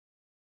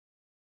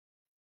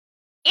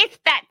It's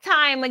that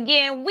time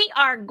again. We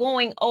are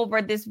going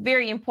over this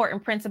very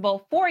important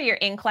principle for your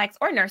NCLEX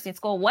or nursing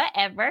school,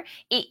 whatever.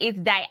 It is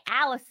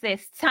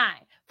dialysis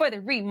time for the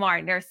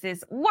Remar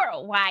Nurses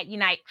Worldwide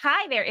Unite.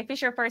 Hi there. If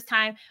it's your first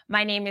time,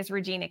 my name is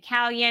Regina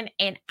Callion,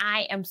 and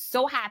I am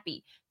so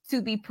happy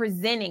to be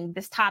presenting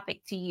this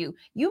topic to you.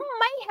 You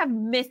might have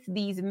missed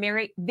these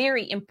very,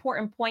 very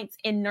important points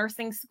in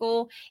nursing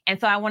school, and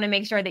so I want to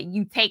make sure that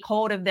you take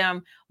hold of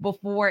them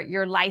before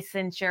your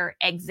licensure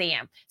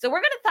exam. So we're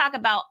going to talk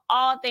about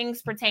all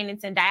things pertaining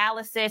to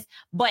dialysis,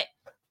 but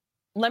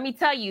let me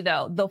tell you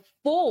though, the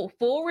full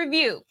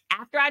review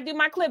after I do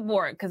my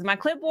clipboard, because my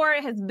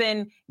clipboard has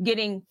been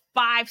getting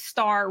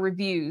 5-star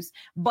reviews,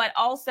 but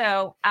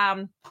also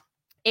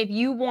if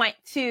you want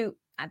to,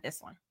 not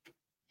this one,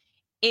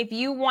 if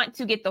you want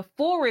to get the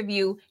full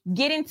review,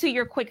 get into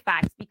your quick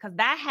facts because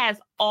that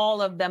has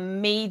all of the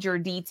major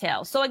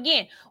details. So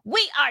again,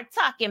 we are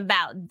talking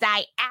about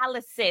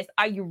dialysis.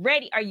 Are you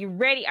ready? Are you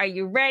ready? Are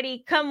you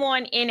ready? Come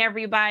on in,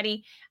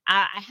 everybody.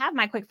 I have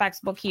my quick facts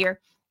book here.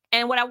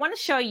 And what I want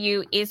to show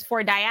you is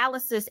for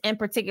dialysis in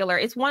particular,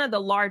 it's one of the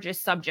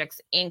largest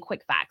subjects in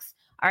quick facts.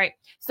 All right.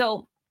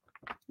 So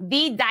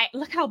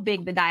look how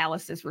big the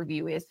dialysis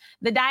review is.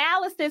 The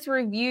dialysis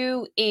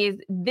review is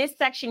this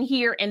section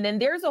here, and then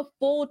there's a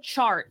full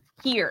chart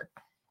here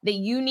that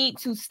you need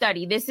to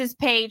study. This is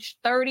page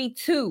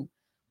 32.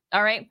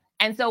 All right.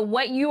 And so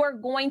what you are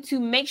going to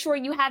make sure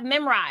you have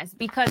memorized,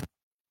 because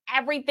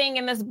everything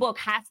in this book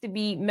has to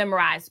be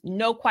memorized.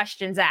 No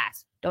questions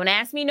asked. Don't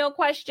ask me no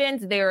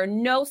questions. There are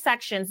no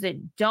sections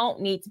that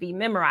don't need to be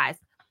memorized.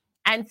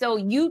 And so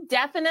you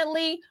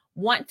definitely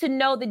want to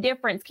know the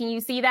difference. Can you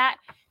see that?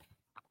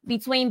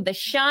 Between the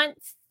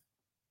shunts,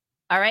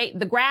 all right,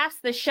 the grafts,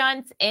 the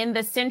shunts, and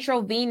the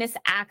central venous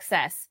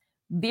access.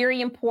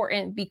 Very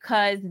important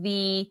because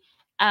the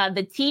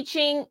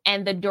teaching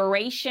and the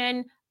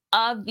duration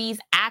of these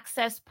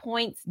access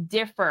points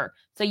differ.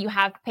 So you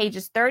have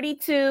pages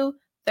 32,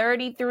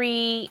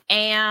 33,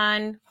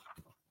 and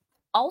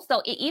also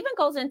it even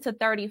goes into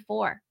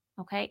 34.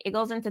 Okay, it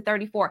goes into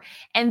 34.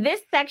 And this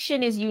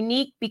section is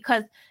unique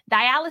because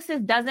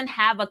dialysis doesn't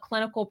have a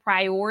clinical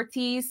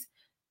priorities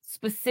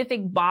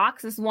specific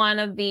box. Is one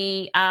of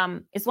the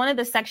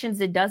sections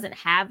that doesn't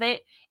have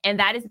it, and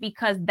that is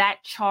because that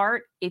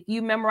chart, if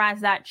you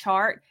memorize that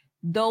chart,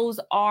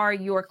 those are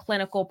your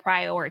clinical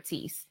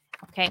priorities.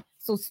 Okay,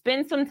 so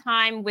spend some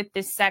time with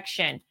this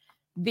section.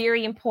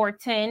 Very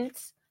important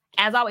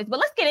as always, but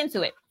let's get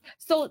into it.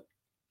 So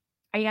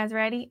are you guys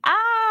ready?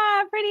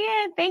 Pretty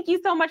Ann, thank you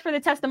so much for the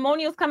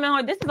testimonials coming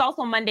on. This is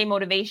also Monday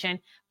Motivation.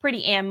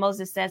 Pretty Ann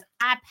Moses says,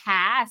 I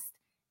passed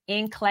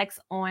NCLEX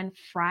on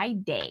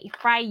Friday.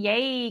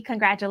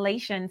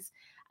 Congratulations.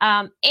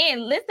 And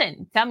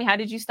listen, tell me, how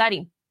did you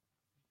study?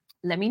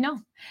 Let me know.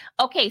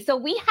 Okay, so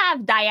we have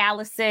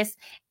dialysis,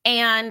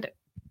 and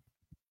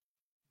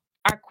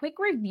our quick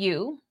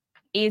review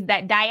is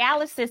that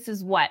dialysis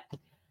is what?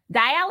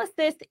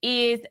 Dialysis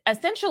is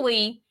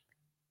essentially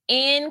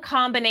in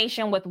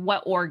combination with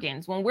what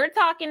organs? When we're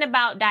talking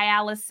about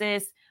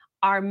dialysis,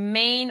 our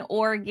main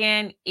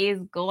organ is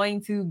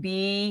going to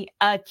be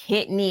a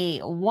kidney,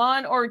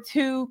 1 or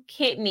 2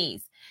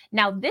 kidneys.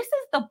 Now, this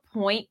is the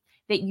point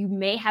that you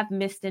may have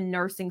missed in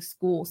nursing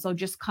school. So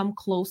just come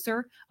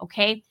closer,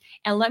 okay?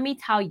 And let me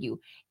tell you,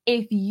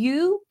 if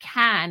you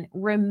can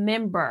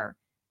remember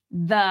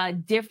the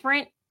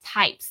different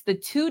types, the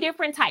 2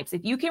 different types,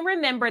 if you can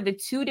remember the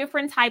 2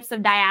 different types of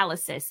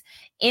dialysis,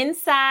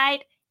 inside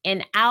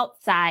and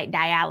outside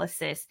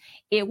dialysis,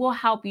 it will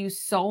help you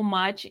so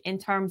much in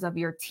terms of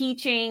your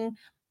teaching,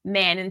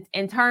 man,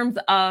 in terms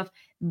of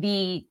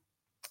the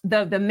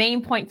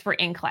main points for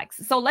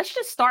NCLEX. So let's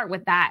just start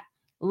with that.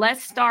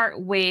 Let's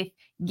start with,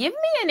 give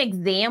me an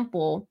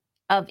example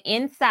of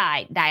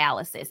inside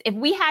dialysis. If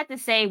we had to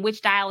say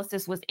which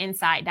dialysis was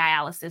inside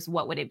dialysis,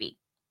 what would it be?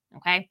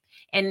 Okay.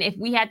 And if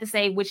we had to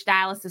say which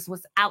dialysis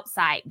was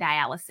outside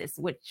dialysis,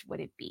 which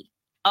would it be?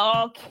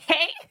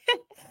 Okay.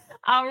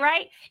 All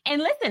right.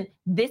 And listen,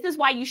 this is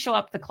why you show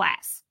up to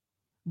class,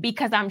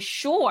 because I'm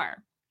sure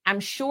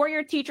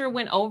your teacher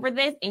went over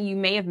this and you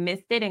may have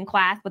missed it in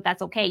class, but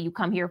that's okay. You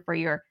come here for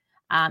your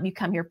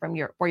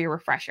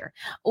refresher.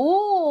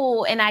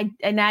 Oh, and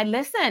I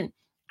listen,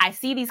 I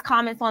see these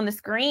comments on the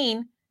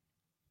screen.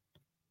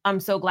 I'm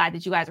so glad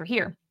that you guys are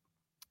here.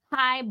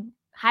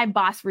 Hi,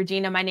 boss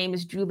Regina. My name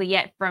is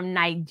Juliet from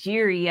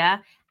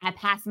Nigeria. I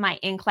passed my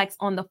NCLEX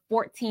on the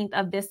 14th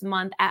of this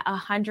month at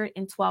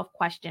 112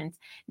 questions.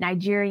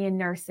 Nigerian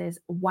nurses,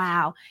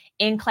 wow.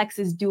 NCLEX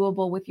is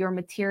doable with your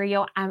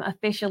material.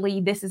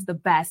 This is the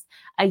best.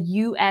 A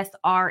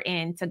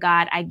USRN. To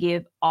God, I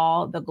give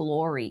all the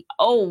glory.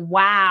 Oh,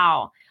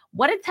 wow.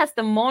 What a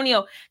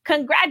testimonial.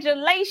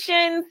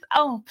 Congratulations.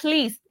 Oh,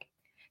 please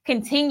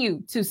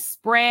continue to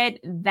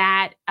spread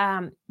that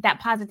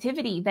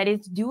positivity that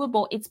it's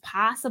doable. It's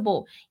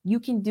possible. You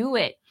can do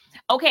it.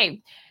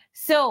 Okay.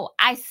 So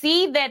I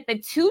see that the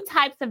 2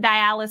 types of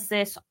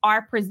dialysis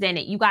are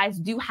presented. You guys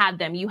do have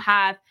them. You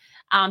have,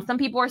 some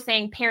people are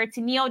saying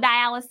peritoneal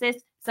dialysis.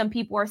 Some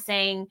people are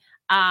saying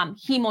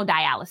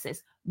hemodialysis.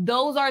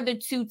 Those are the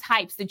two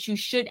types that you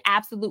should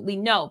absolutely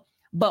know.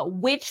 But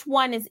which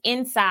one is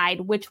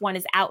inside, which one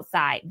is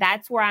outside?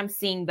 That's where I'm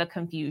seeing the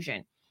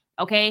confusion.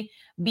 Okay.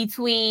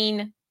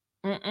 Between,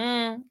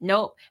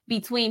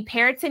 between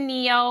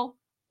peritoneal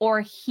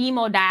or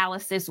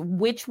hemodialysis,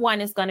 which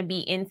one is going to be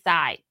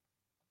inside?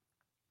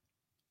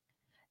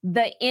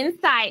 The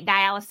inside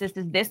dialysis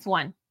is this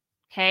one.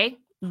 Okay.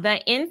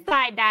 The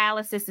inside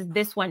dialysis is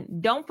this one.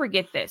 Don't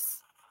forget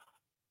this.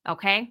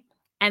 Okay.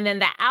 And then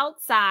the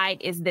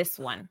outside is this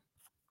one.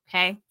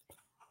 Okay.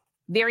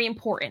 Very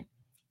important.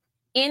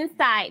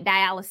 Inside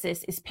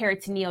dialysis is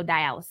peritoneal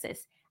dialysis.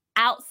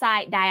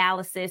 Outside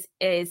dialysis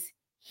is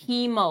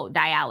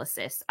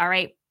hemodialysis. All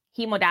right.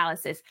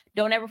 Hemodialysis.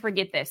 Don't ever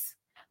forget this.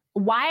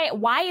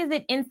 Why is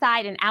it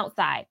inside and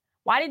outside?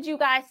 Why did you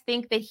guys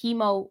think that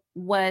hemo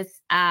was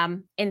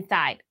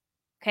inside?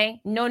 Okay.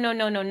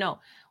 No.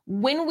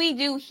 When we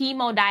do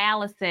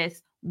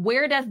hemodialysis,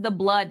 where does the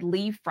blood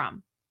leave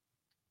from?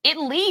 It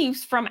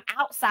leaves from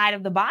outside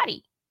of the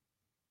body.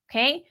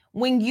 Okay.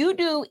 When you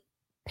do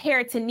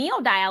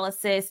peritoneal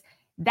dialysis,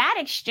 that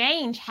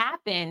exchange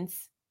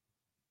happens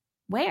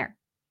where?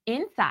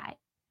 Inside.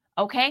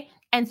 Okay.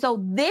 And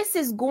so this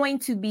is going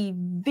to be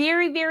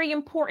very, very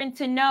important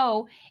to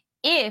know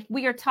if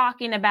we are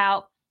talking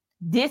about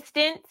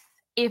distance,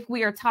 if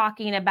we are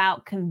talking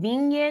about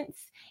convenience,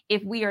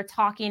 if we are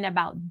talking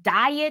about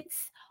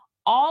diets.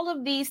 All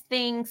of these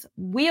things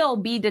will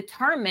be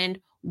determined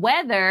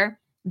whether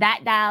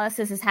that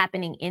dialysis is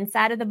happening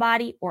inside of the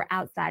body or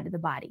outside of the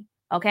body.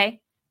 Okay.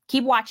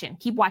 Keep watching.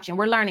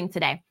 We're learning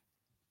today.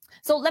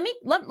 So let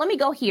me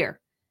go here.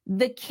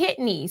 The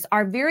kidneys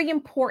are very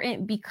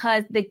important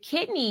because the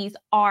kidneys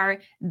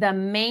are the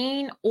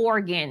main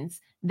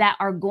organs that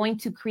are going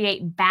to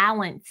create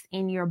balance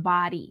in your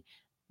body.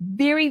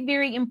 Very,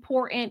 very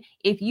important.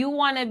 If you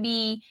want to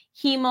be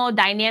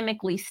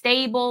hemodynamically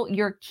stable,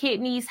 your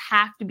kidneys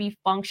have to be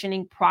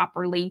functioning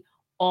properly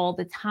all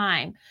the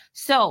time.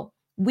 So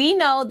we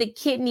know the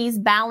kidneys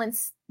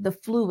balance the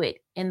fluid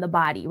in the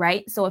body,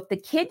 right? So if the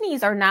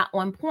kidneys are not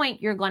on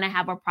point, you're going to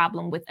have a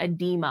problem with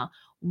edema.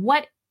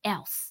 What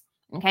else?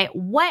 Okay.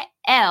 What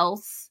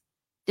else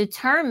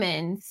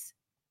determines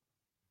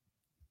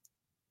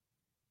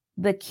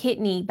the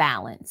kidney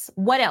balance?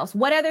 What else?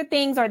 What other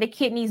things are the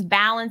kidneys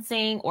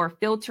balancing or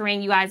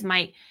filtering? You guys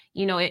might,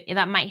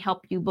 that might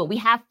help you, but we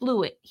have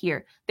fluid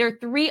here. There are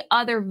three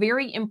other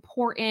very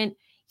important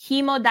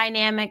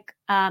hemodynamic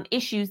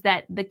issues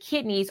that the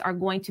kidneys are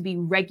going to be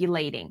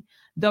regulating.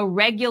 The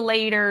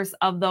regulators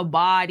of the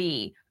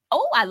body.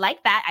 Oh, I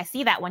like that. I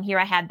see that one here.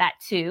 I had that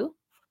too.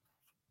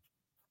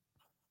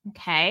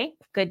 Okay,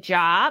 good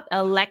job.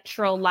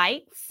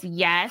 Electrolytes.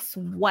 Yes.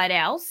 What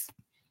else?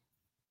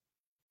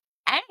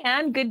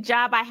 And good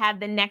job. I have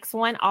the next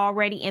one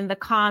already in the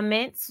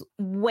comments.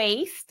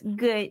 Waste.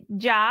 Good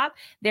job.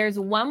 There's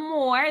one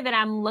more that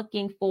I'm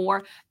looking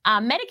for.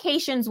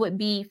 Medications would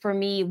be for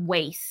me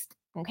waste.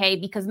 Okay,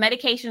 because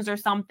medications are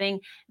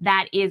something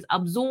that is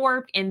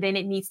absorbed and then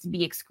it needs to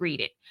be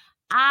excreted.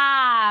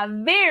 Ah,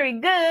 very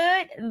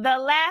good. The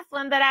last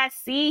one that I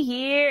see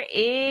here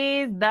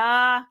is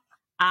the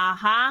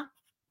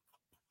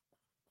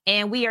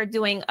and we are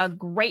doing a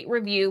great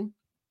review.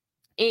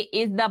 It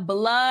is the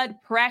blood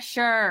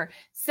pressure.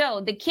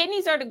 So the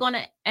kidneys are going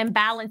to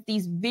imbalance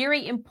these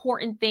very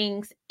important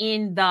things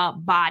in the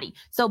body.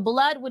 So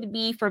blood would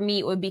be, for me,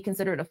 it would be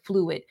considered a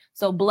fluid.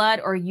 So blood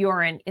or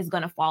urine is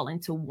going to fall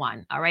into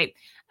one. All right.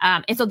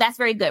 And so that's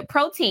very good.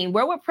 Protein,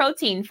 where would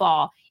protein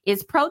fall?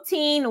 Is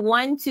protein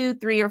 1, 2,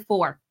 3, or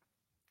 4?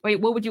 Wait,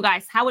 what would you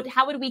guys, how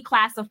would we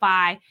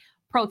classify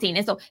protein?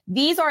 And so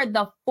these are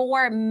the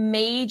 4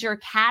 major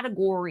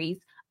categories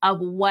of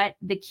what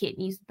the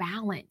kidneys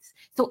balance.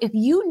 So if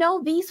you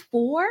know these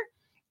 4,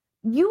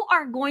 you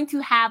are going to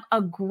have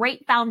a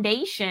great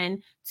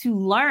foundation to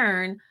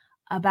learn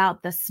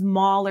about the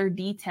smaller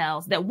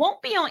details that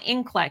won't be on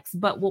NCLEX,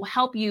 but will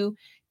help you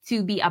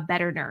to be a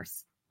better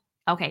nurse.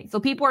 Okay, so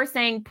people are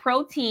saying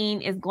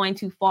protein is going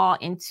to fall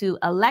into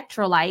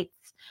electrolytes,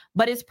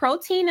 but is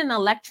protein an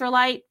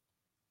electrolyte?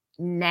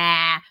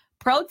 Nah,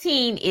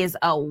 protein is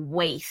a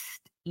waste.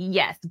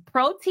 Yes,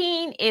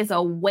 protein is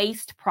a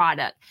waste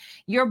product.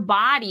 Your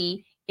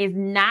body is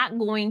not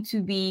going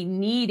to be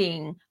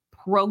needing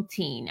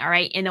protein, all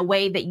right, in a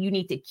way that you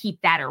need to keep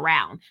that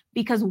around.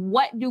 Because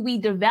what do we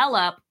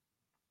develop?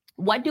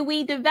 What do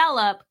we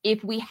develop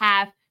if we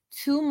have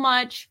too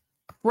much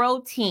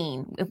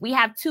protein? If we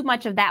have too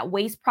much of that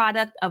waste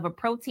product of a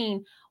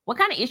protein, what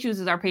kind of issues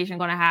is our patient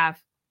going to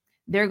have?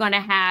 They're going to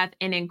have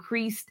an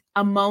increased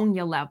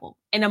ammonia level.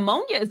 And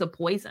ammonia is a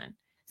poison.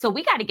 So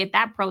we got to get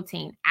that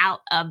protein out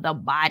of the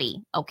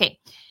body. Okay.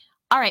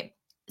 All right.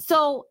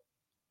 So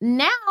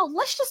now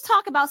let's just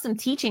talk about some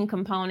teaching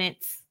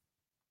components.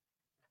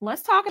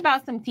 Let's talk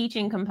about some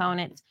teaching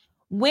components.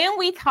 When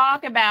we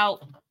talk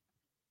about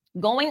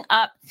going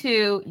up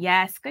to,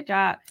 yes, good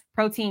job,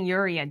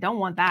 proteinuria, don't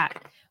want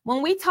that.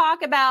 When we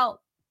talk about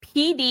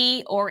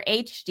PD or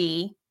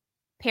HD,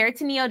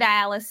 peritoneal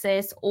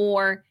dialysis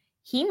or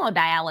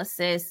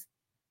hemodialysis,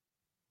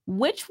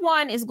 Which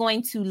one is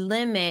going to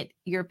limit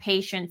your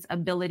patient's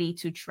ability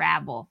to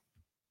travel?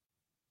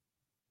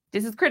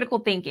 This is critical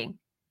thinking.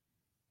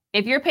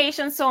 If your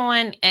patient's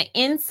on an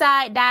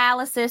inside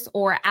dialysis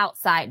or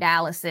outside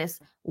dialysis,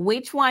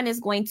 which one is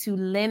going to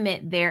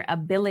limit their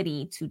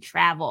ability to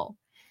travel?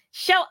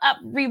 Show up,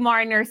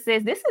 Remar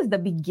nurses. This is the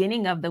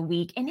beginning of the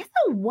week, and it's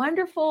a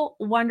wonderful,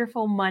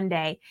 wonderful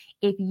Monday.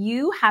 If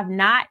you have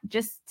not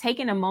just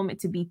taken a moment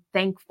to be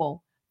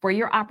thankful for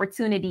your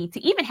opportunity to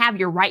even have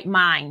your right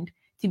mind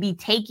to be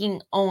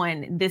taking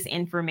on this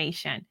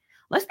information,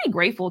 let's be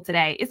grateful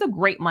today. It's a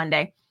great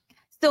Monday.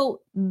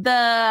 So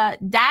the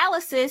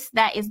dialysis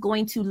that is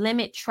going to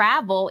limit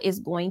travel is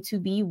going to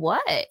be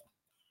what?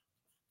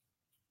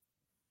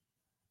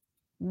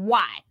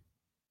 Why?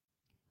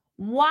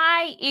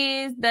 Why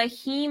is the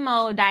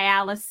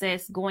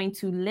hemodialysis going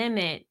to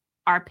limit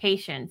our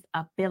patient's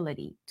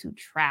ability to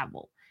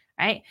travel,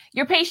 right?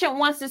 Your patient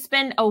wants to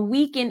spend a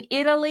week in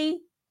Italy.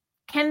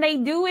 Can they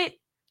do it?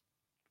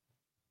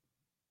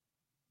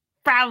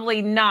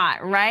 Probably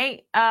not,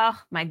 right? Oh,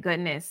 my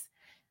goodness.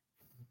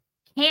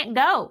 Can't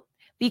go.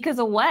 Because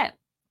of what?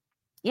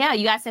 Yeah,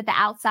 you guys said the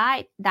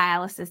outside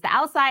dialysis. The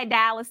outside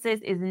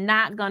dialysis is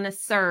not going to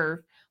serve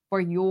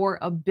for your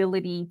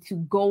ability to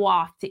go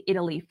off to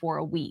Italy for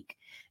a week.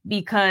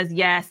 Because,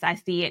 yes, I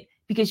see it.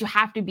 Because you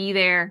have to be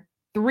there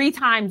 3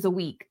 times a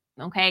week.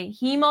 Okay.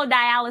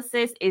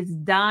 Hemodialysis is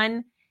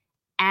done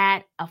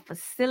at a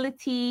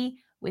facility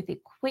with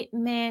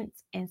equipment.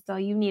 And so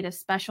you need a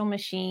special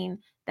machine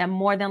that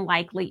more than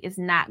likely is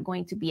not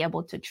going to be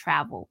able to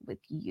travel with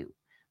you.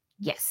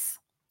 Yes.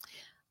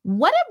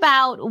 What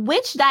about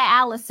which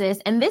dialysis?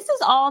 And this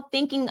is all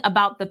thinking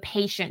about the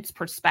patient's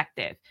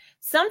perspective.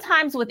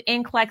 Sometimes with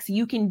NCLEX,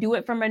 you can do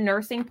it from a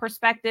nursing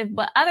perspective,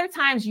 but other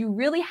times you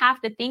really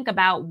have to think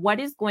about what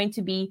is going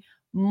to be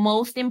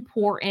most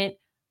important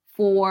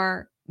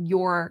for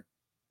your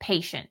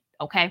patient.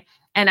 Okay.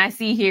 And I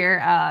see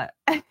here,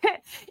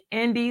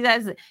 Indy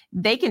says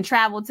they can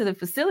travel to the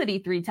facility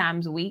 3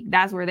 times a week.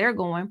 That's where they're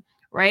going.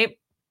 Right.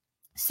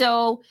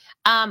 So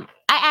I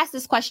asked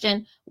this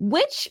question,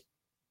 which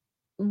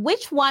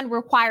one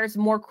requires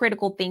more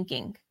critical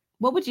thinking?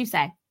 What would you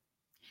say?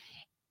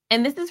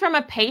 And this is from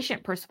a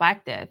patient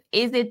perspective.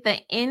 Is it the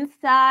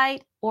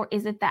inside or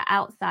is it the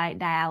outside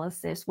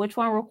dialysis? Which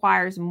one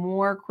requires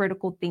more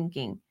critical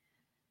thinking?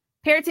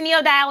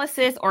 Peritoneal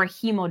dialysis or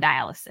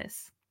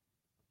hemodialysis?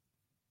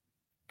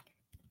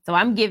 So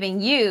I'm giving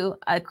you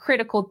a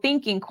critical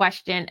thinking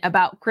question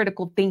about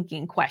critical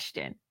thinking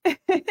question.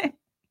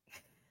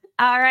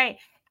 All right.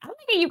 I'm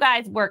making you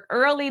guys work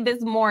early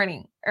this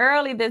morning.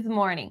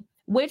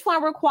 Which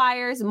one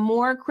requires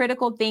more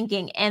critical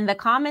thinking? And the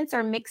comments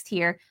are mixed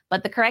here,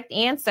 but the correct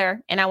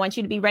answer, and I want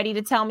you to be ready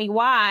to tell me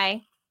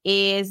why,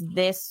 is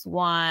this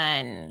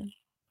one.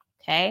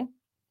 Okay.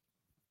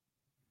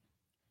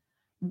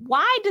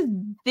 Why does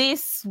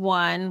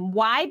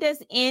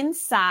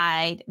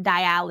inside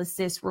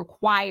dialysis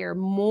require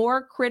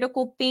more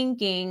critical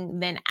thinking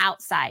than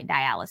outside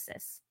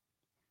dialysis?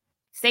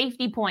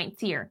 Safety points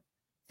here.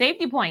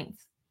 Safety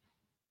points.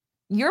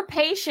 Your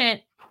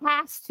patient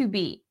has to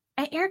be.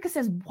 And Erica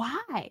says,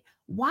 why?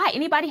 Why?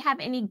 Anybody have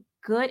any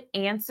good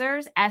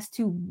answers as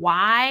to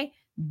why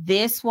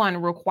this one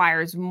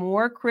requires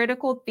more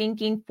critical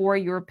thinking for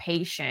your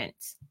patient?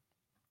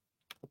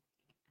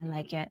 I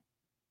like it.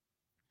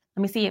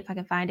 Let me see if I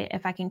can find it,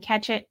 if I can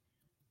catch it.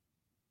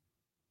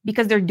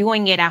 Because they're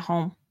doing it at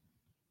home.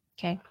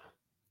 Okay.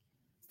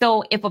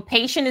 So if a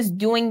patient is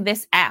doing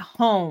this at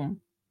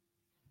home,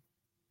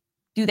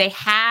 do they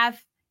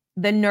have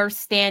the nurse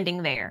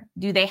standing there?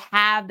 Do they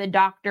have the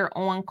doctor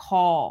on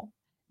call?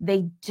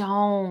 They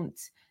don't.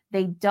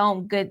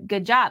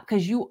 Good job.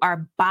 Because you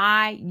are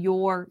by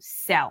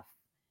yourself.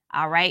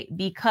 All right.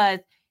 Because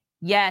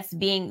yes,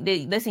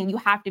 listen, you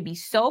have to be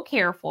so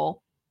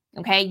careful.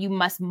 Okay. You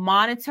must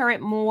monitor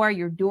it more.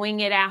 You're doing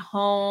it at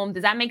home.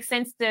 Does that make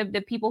sense to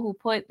the people who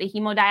put the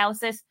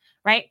hemodialysis?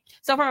 Right.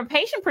 So from a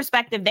patient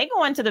perspective, they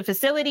go into the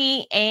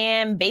facility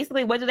and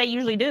basically what do they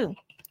usually do?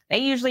 They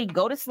usually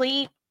go to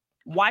sleep,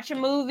 watch a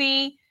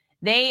movie.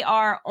 They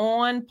are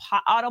on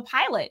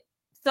autopilot.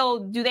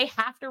 So do they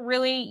have to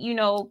really,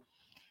 no,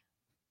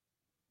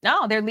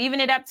 they're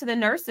leaving it up to the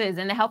nurses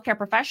and the healthcare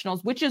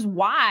professionals, which is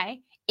why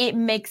it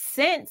makes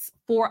sense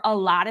for a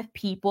lot of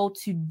people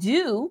to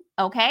do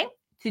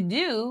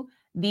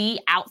the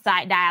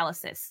outside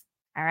dialysis.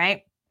 All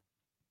right.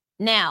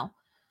 Now,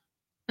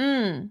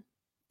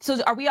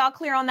 so are we all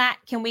clear on that?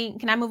 Can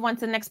I move on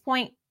to the next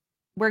point?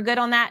 We're good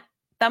on that?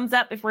 Thumbs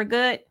up if we're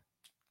good.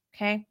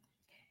 Okay.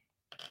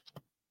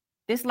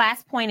 This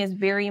last point is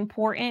very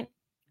important.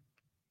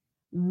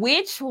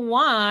 Which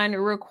one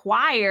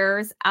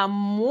requires a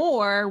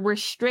more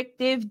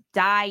restrictive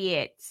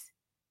diet?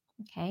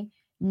 Okay.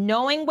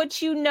 Knowing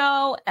what you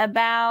know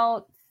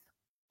about,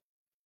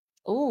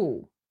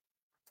 knowing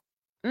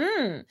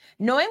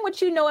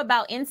what you know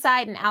about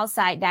inside and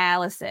outside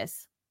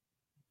dialysis,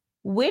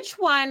 which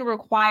one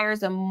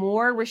requires a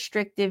more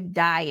restrictive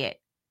diet?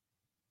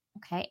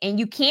 Okay. And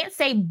you can't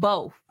say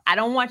both. I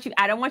don't want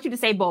you to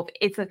say both.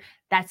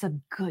 That's a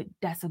good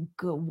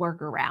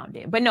work around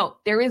it. But no,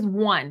 there is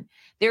one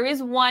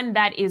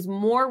that is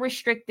more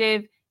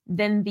restrictive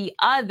than the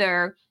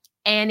other.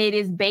 And it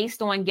is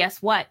based on,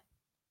 guess what?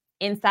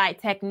 Inside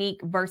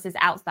technique versus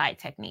outside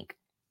technique.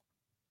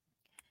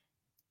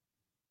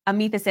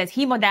 Amitha says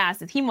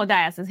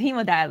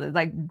hemodialysis,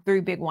 like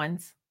 3 big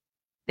ones.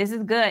 This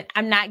is good.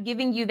 I'm not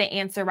giving you the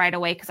answer right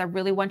away because I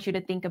really want you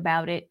to think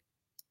about it.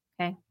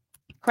 Okay.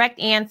 Correct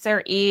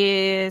answer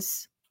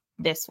is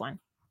this one.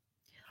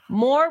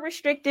 More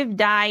restrictive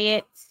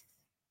diet,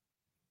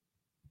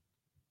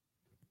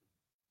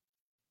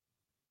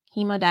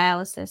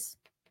 hemodialysis.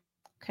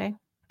 Okay.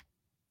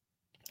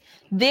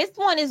 This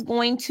one is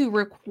going to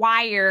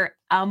require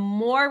a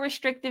more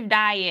restrictive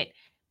diet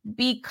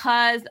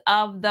because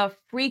of the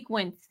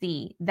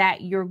frequency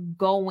that you're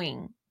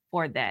going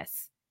for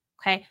this.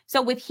 Okay.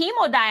 So with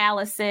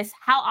hemodialysis,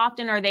 how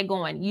often are they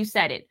going? You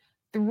said it,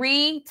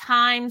 3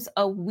 times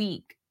a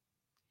week.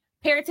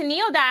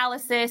 Peritoneal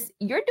dialysis,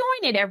 you're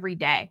doing it every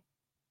day.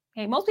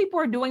 Okay. Most people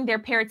are doing their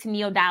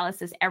peritoneal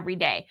dialysis every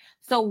day.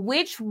 So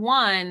which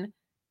one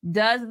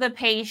does the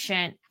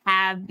patient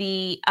have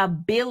the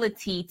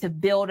ability to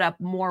build up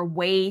more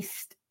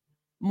waste,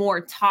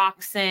 more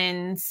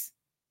toxins?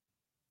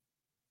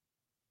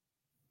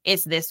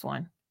 It's this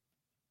one.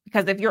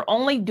 Because if you're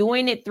only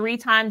doing it 3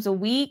 times a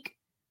week,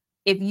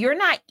 if you're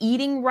not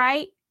eating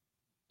right,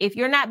 if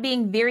you're not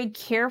being very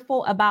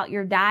careful about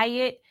your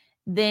diet,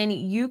 then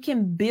you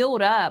can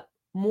build up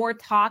more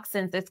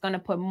toxins that's going to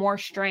put more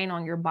strain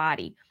on your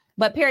body.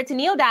 But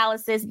peritoneal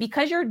dialysis,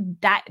 because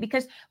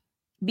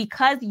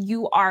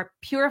you are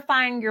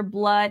purifying your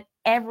blood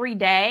every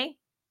day,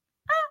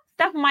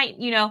 stuff might,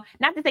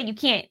 not to say you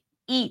can't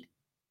eat,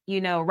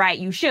 right,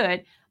 you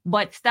should,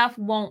 but stuff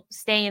won't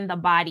stay in the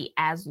body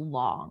as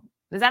long.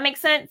 Does that make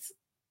sense?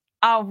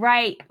 All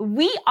right,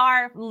 we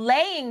are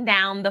laying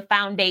down the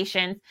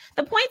foundations,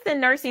 the points in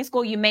nursing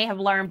school you may have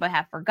learned but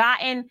have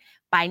forgotten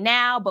by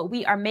now, but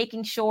we are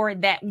making sure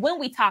that when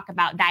we talk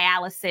about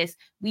dialysis,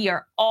 we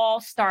are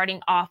all starting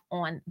off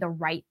on the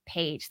right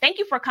page. Thank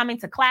you for coming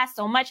to class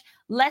so much.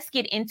 Let's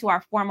get into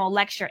our formal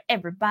lecture,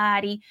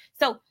 everybody.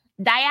 So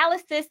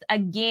dialysis,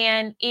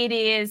 again, it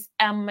is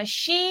a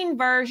machine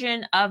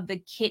version of the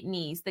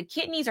kidneys. The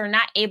kidneys are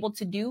not able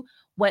to do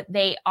what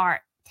they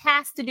are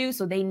tasked to do,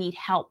 so they need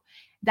help.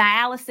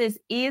 Dialysis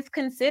is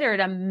considered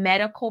a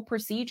medical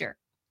procedure.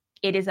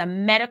 It is a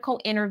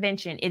medical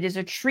intervention. It is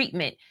a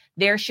treatment.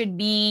 There should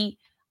be,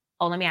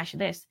 let me ask you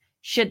this.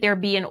 Should there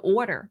be an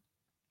order?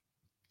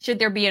 Should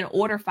there be an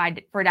order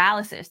for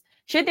dialysis?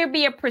 Should there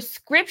be a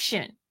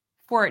prescription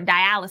for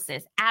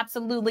dialysis?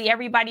 Absolutely.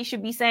 Everybody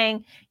should be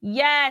saying,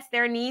 yes,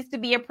 there needs to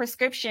be a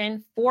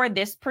prescription for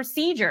this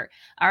procedure.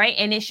 All right.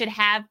 And it should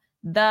have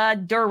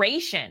the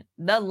duration,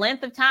 the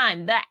length of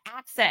time, the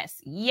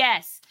access.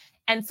 Yes.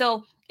 And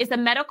so it's a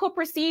medical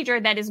procedure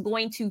that is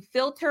going to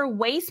filter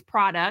waste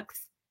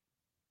products,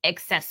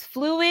 excess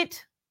fluid,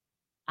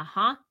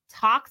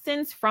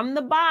 toxins from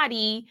the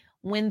body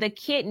when the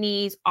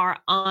kidneys are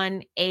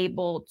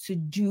unable to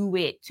do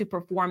it, to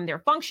perform their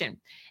function.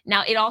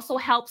 Now, it also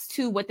helps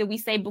to, what did we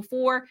say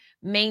before?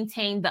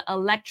 Maintain the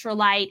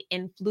electrolyte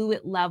and fluid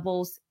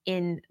levels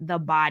in the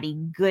body.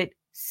 Good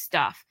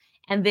stuff.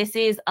 And this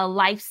is a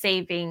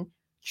life-saving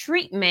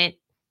treatment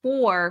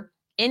for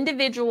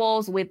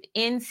individuals with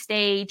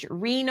end-stage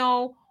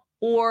renal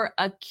or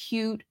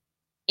acute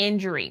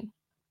injury.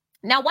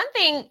 Now, one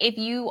thing, if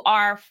you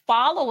are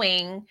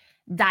following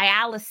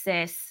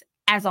dialysis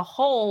as a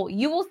whole,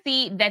 you will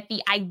see that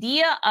the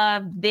idea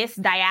of this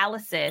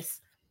dialysis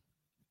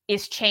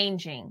is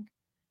changing.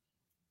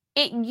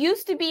 It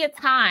used to be a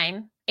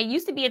time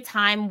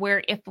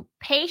where if a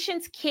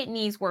patient's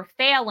kidneys were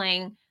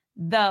failing,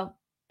 the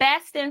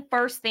best and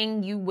first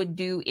thing you would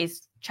do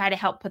is try to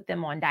help put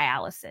them on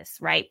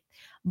dialysis, right?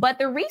 But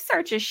the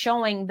research is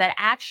showing that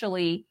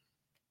actually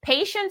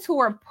patients who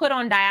are put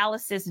on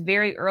dialysis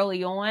very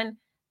early on,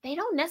 they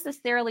don't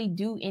necessarily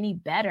do any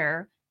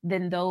better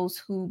than those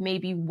who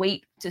maybe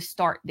wait to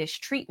start this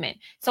treatment.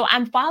 So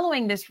I'm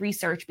following this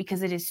research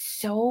because it is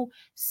so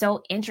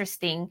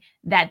interesting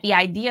that the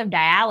idea of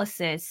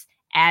dialysis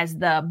as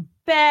the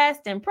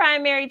best and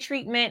primary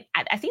treatment,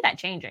 I see that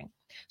changing.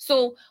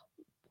 So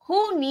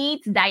who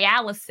needs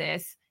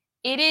dialysis?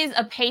 It is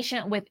a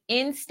patient with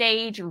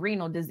end-stage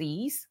renal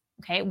disease,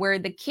 okay, where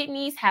the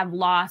kidneys have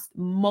lost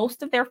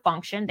most of their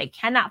function. They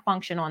cannot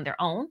function on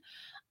their own.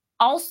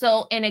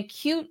 Also, an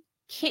acute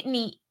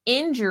kidney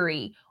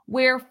injury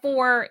where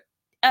for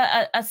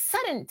a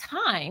sudden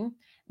time,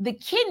 the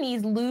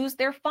kidneys lose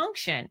their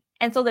function.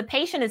 And so the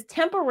patient is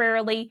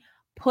temporarily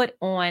put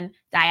on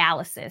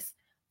dialysis.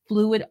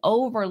 Fluid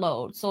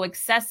overload, so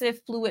excessive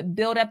fluid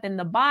buildup in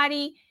the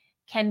body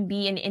can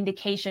be an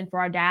indication for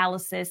our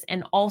dialysis.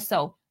 And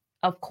also,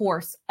 of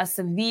course, a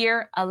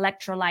severe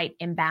electrolyte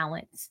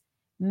imbalance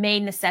may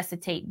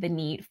necessitate the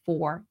need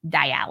for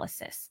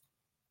dialysis.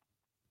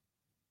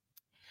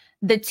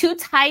 The 2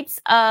 types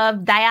of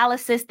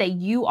dialysis that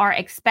you are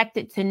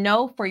expected to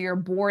know for your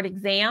board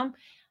exam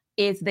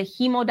is the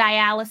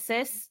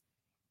hemodialysis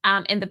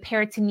and the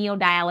peritoneal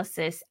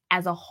dialysis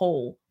as a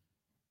whole.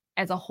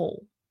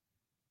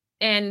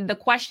 And the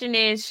question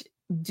is,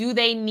 do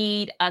they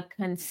need a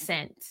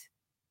consent?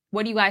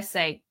 What do you guys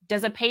say?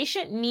 Does a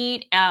patient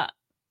need a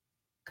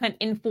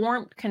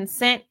informed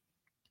consent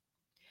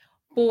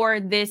for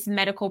this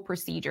medical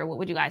procedure? What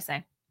would you guys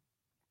say?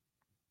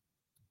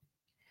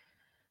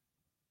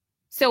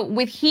 So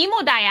with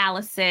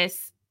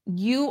hemodialysis,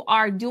 you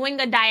are doing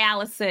a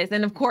dialysis.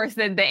 And of course,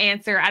 the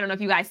answer, I don't know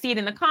if you guys see it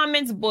in the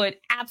comments, but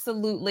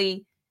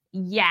absolutely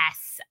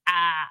yes.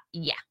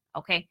 Yeah.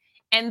 Okay.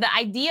 And the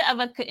idea of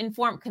an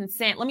informed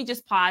consent, let me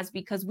just pause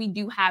because we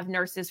do have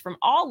nurses from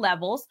all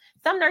levels.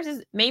 Some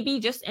nurses maybe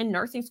just in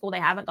nursing school, they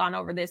haven't gone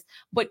over this.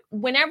 But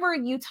whenever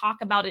you talk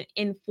about an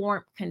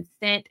informed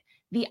consent,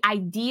 the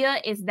idea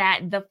is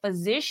that the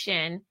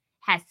physician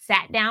has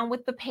sat down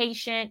with the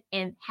patient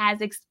and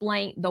has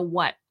explained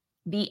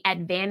the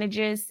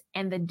advantages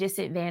and the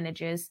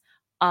disadvantages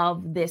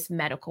of this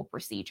medical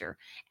procedure.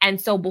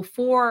 And so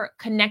before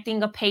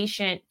connecting a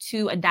patient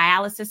to a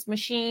dialysis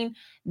machine,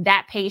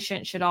 that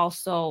patient should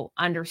also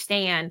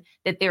understand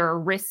that there are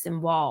risks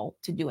involved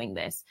to doing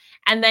this.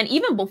 And then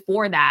even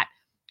before that,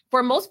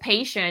 for most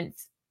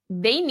patients,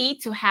 they need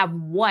to have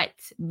what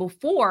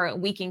before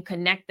we can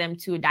connect them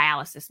to a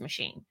dialysis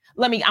machine.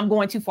 I'm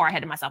going too far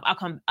ahead of myself. I'll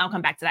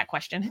come back to that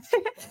question.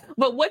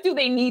 But what do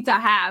they need to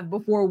have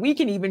before we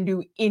can even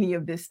do any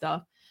of this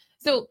stuff?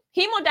 So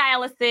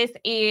hemodialysis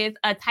is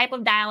a type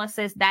of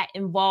dialysis that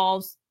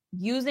involves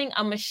using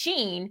a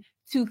machine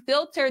to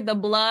filter the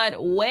blood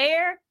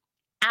where?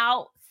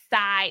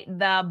 Outside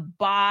the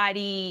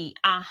body.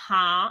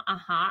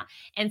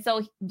 And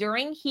so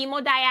during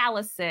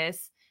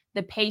hemodialysis,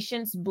 the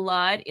patient's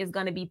blood is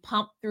going to be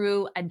pumped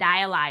through a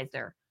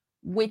dialyzer,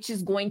 which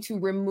is going to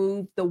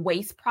remove the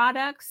waste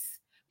products.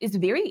 It's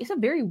a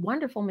very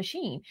wonderful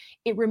machine.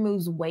 It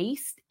removes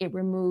waste, it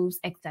removes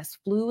excess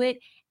fluid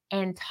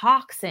and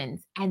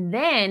toxins, and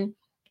then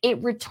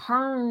it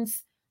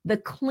returns the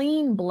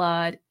clean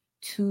blood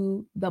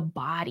to the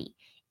body.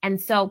 And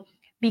so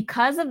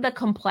because of the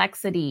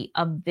complexity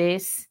of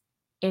this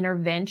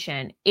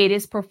intervention, it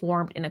is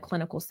performed in a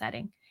clinical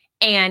setting.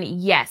 And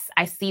yes,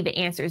 I see the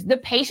answers. The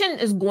patient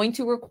is going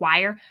to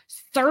require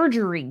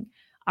surgery.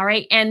 All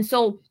right. And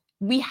so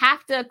we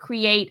have to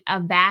create a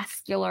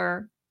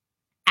vascular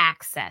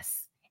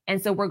access.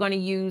 And so we're going to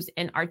use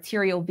an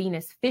arterial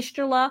venous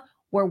fistula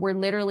where we're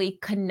literally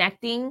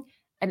connecting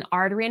an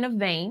artery and a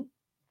vein,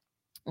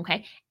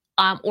 okay,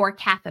 or a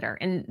catheter.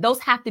 And those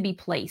have to be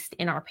placed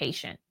in our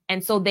patient.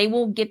 And so they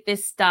will get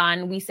this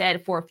done, we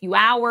said, for a few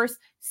hours,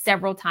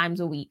 several times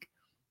a week.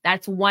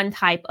 That's one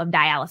type of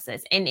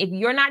dialysis. And if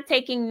you're not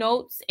taking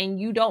notes and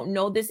you don't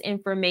know this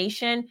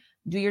information,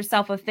 do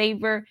yourself a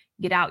favor,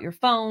 get out your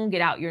phone,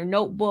 get out your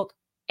notebook,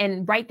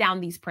 and write down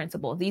these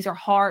principles. These are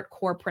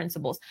hardcore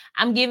principles.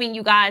 I'm giving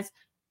you guys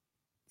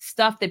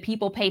stuff that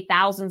people pay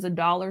thousands of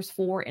dollars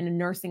for in a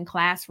nursing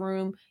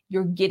classroom.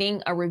 You're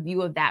getting a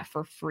review of that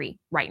for free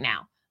right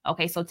now.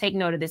 Okay, so take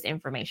note of this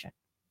information.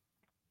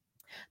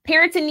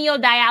 Peritoneal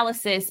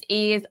dialysis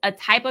is a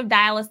type of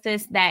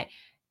dialysis that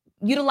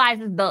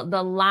utilizes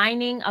the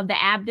lining of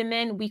the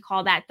abdomen. We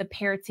call that the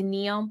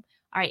peritoneum.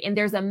 All right. And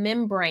there's a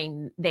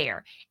membrane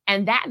there.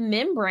 And that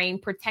membrane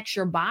protects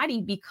your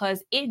body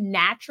because it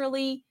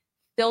naturally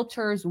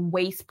filters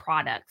waste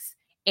products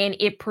and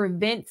it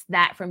prevents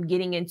that from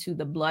getting into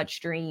the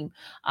bloodstream.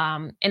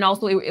 And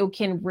also it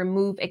can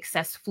remove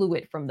excess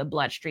fluid from the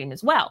bloodstream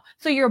as well.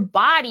 So your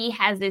body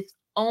has its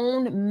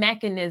own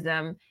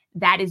mechanism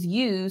that is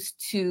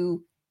used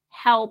to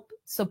help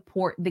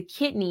support the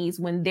kidneys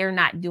when they're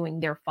not doing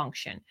their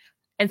function.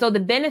 And so the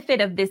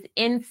benefit of this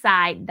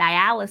inside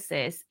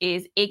dialysis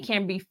is it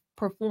can be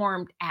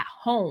performed at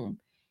home.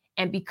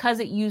 And because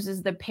it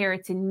uses the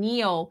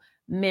peritoneal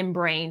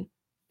membrane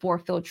for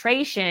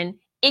filtration,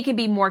 it can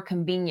be more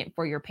convenient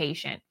for your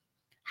patient.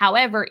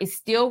 However, it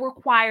still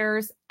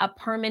requires a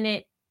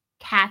permanent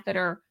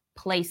catheter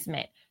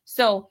placement.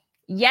 So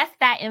yes,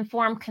 that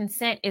informed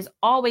consent is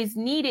always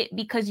needed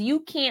because you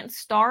can't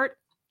start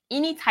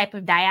any type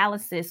of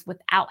dialysis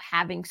without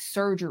having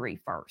surgery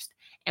first.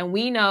 And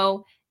we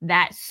know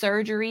that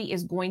surgery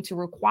is going to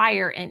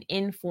require an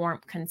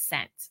informed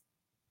consent.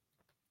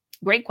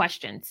 Great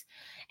questions.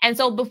 And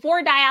so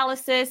before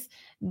dialysis,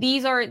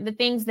 these are the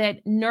things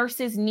that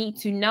nurses need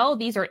to know.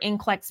 These are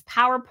NCLEX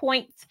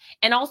PowerPoints.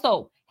 And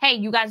also, hey,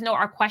 you guys know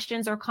our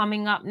questions are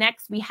coming up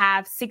next. We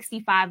have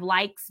 65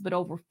 likes, but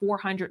over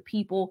 400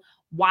 people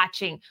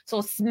watching.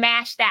 So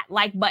smash that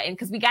like button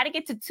because we got to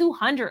get to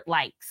 200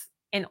 likes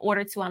in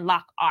order to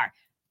unlock our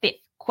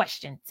 5th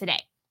question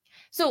today.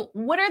 So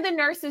what are the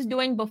nurses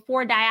doing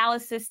before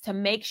dialysis to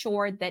make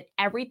sure that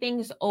everything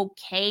is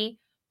okay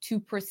to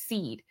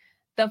proceed?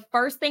 The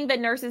first thing that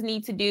nurses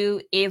need to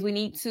do is we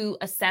need to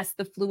assess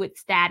the fluid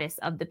status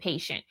of the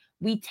patient.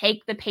 We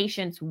take the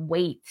patient's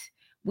weight.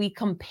 We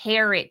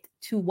compare it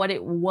to what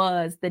it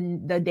was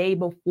the day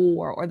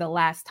before or the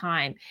last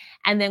time.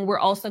 And then we're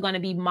also going to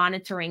be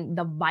monitoring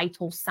the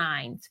vital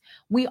signs.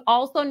 We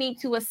also need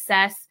to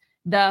assess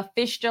the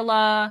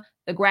fistula,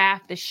 the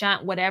graft, the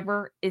shunt,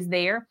 whatever is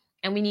there.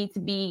 And we need to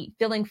be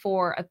feeling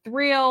for a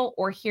thrill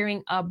or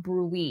hearing a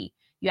bruit.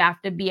 You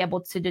have to be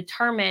able to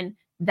determine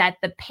that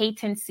the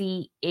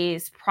patency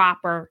is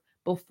proper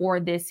before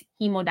this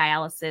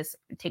hemodialysis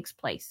takes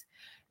place.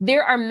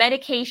 There are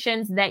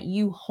medications that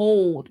you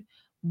hold.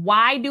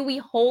 Why do we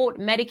hold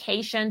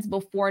medications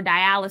before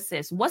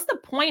dialysis? What's the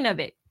point of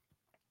it?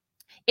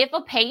 If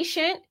a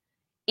patient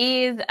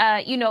is,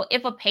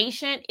 if a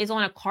patient is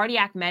on a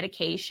cardiac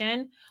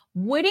medication,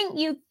 wouldn't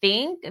you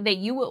think that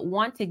you would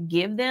want to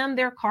give them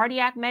their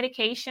cardiac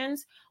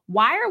medications?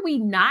 Why are we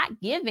not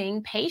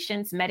giving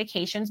patients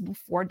medications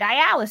before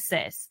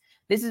dialysis?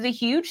 This is a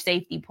huge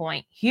safety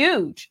point,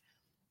 huge.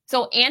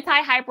 So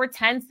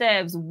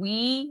antihypertensives,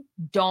 we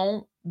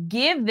don't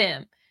give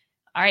them.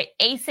 All right,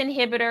 ACE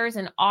inhibitors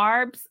and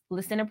ARBs,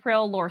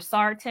 lisinopril,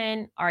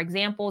 losartan, are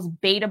examples.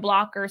 Beta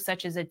blockers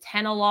such as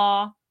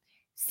atenolol,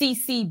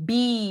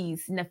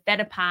 CCBs,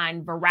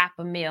 nifedipine,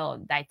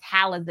 verapamil,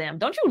 ditalizim.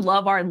 Don't you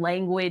love our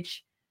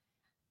language?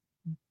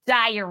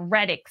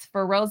 Diuretics,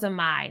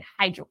 furosemide,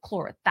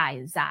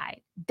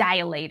 hydrochlorothiazide,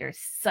 dilators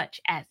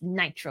such as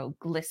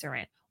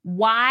nitroglycerin.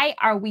 Why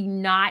are we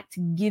not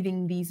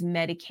giving these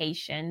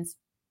medications?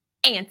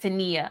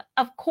 Antonia,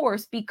 of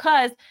course,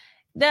 because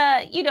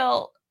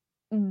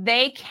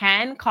they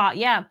can cause,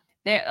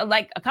 they're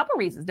like a couple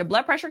reasons. Their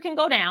blood pressure can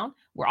go down.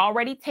 We're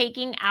already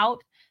taking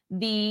out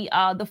the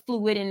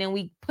fluid, and then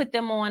we put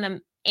them on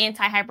an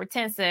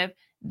antihypertensive.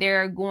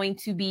 They're going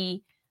to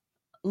be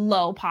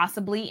low,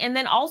 possibly. And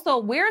then also,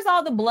 where's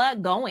all the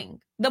blood going?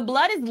 The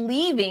blood is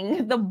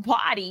leaving the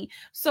body.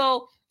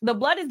 So the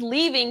blood is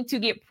leaving to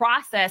get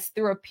processed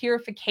through a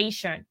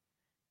purification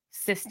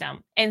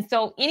system. And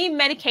so any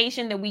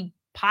medication that we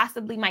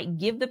possibly might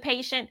give the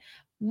patient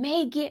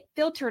may get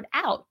filtered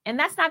out. And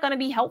that's not going to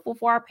be helpful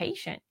for our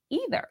patient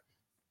either.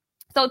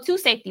 So 2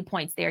 safety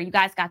points there. You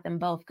guys got them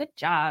both. Good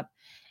job.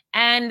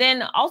 And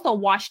then also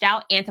washed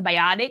out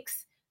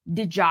antibiotics,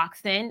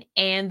 digoxin,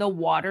 and the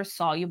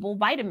water-soluble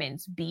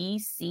vitamins, B,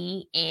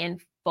 C,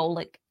 and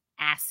folic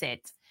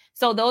acid.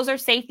 So those are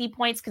safety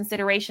points,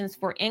 considerations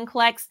for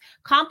NCLEX.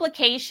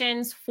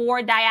 Complications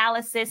for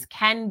dialysis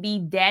can be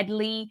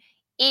deadly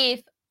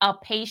if a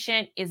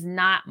patient is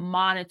not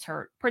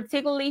monitored,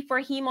 particularly for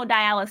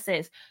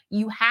hemodialysis.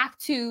 You have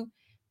to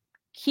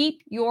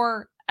keep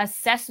your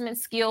assessment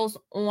skills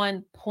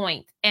on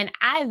point. And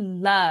I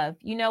love,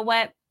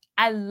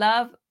 I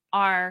love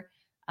our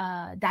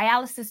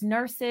dialysis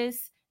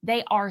nurses.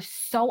 They are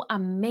so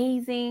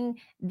amazing.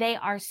 They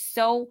are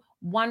so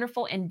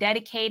wonderful and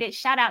dedicated.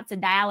 Shout out to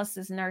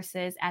dialysis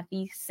nurses at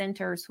these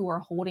centers who are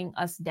holding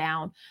us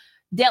down.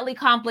 Deadly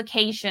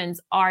complications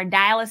are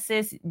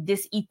dialysis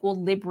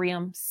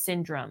disequilibrium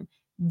syndrome,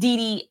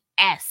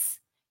 DDS,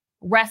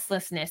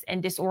 restlessness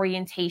and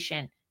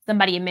disorientation.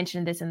 Somebody had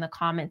mentioned this in the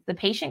comments. The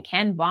patient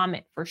can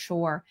vomit for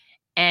sure,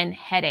 and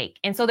headache.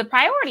 And so the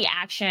priority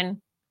action,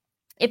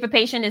 if a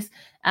patient is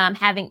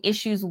having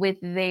issues with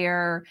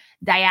their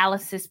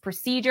dialysis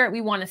procedure,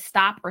 we want to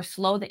stop or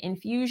slow the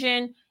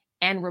infusion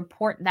and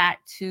report that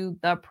to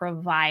the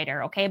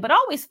provider, okay? But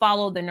always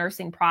follow the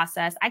nursing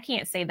process. I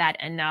can't say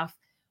that enough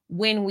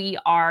when we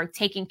are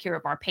taking care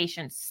of our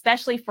patients,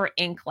 especially for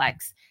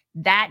NCLEX,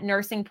 that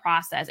nursing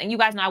process. And you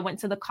guys know I went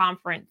to the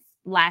conference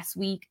last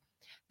week.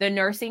 The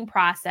nursing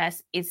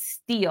process is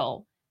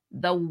still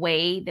the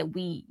way that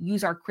we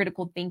use our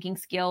critical thinking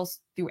skills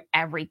through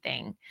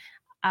everything.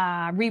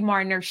 Reed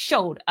Martiner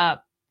showed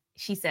up.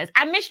 She says,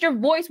 I missed your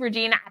voice,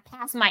 Regina. I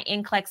passed my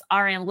NCLEX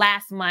RN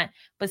last month,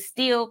 but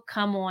still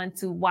come on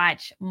to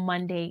watch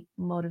Monday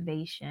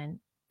Motivation.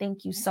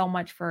 Thank you so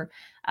much for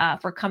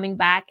coming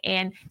back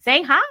and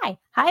saying hi.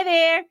 Hi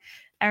there.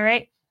 All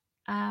right.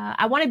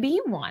 I want to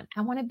be one.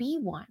 I want to be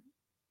one.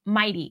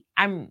 Mighty.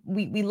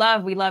 We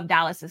love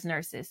dialysis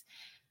nurses.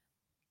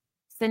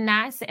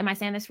 Sinas, am I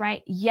saying this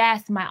right?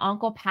 Yes, my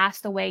uncle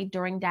passed away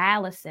during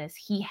dialysis.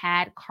 He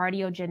had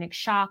cardiogenic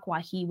shock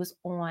while he was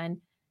on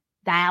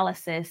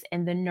dialysis,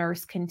 and the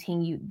nurse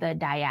continued the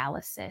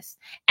dialysis.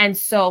 And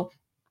so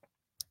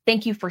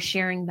thank you for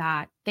sharing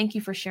that. Thank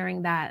you for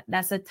sharing that.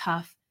 That's a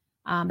tough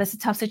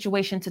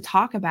situation to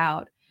talk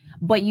about.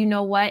 But you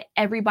know what?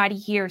 Everybody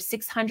here,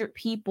 600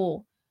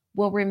 people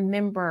will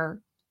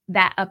remember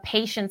that a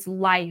patient's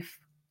life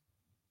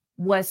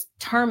was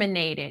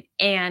terminated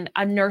and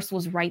a nurse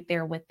was right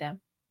there with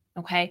them.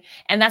 Okay.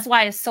 And that's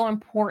why it's so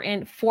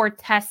important for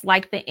tests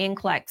like the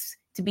NCLEX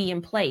to be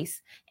in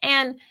place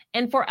and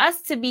for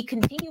us to be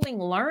continuing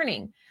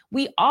learning.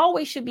 We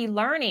always should be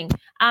learning.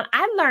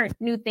 I learned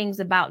new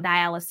things about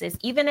dialysis,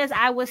 even as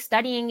I was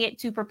studying it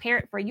to prepare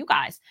it for you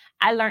guys.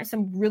 I learned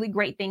some really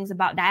great things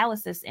about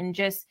dialysis and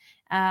just,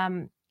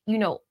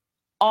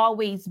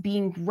 always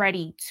being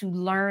ready to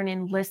learn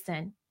and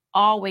listen.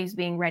 Always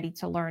being ready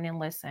to learn and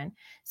listen.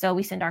 So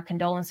we send our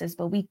condolences,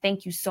 but we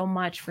thank you so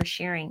much for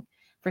sharing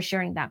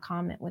that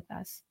comment with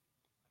us.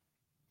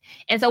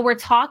 And so we're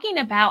talking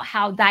about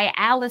how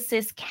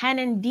dialysis can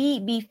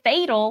indeed be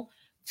fatal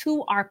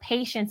to our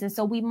patients. And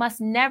so we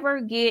must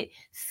never get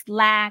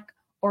slack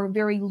or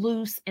very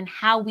loose in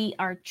how we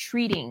are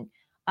treating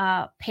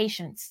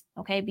patients,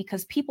 okay?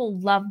 Because people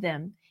love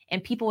them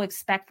and people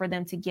expect for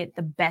them to get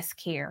the best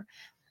care.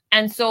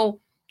 And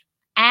so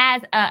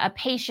as a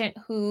patient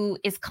who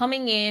is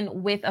coming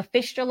in with a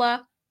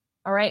fistula,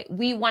 all right,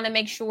 we want to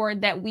make sure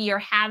that we are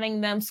having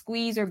them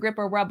squeeze or grip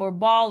a rubber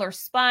ball or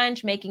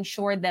sponge, making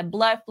sure that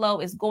blood flow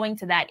is going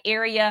to that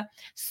area.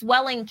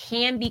 Swelling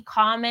can be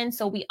common,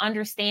 so we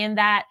understand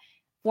that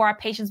for our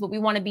patients, but we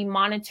want to be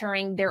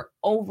monitoring their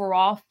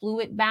overall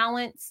fluid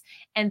balance,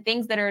 and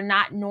things that are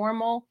not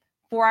normal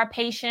for our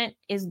patient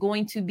is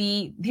going to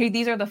be,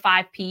 these are the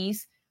 5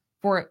 P's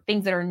for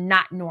things that are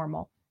not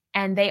normal,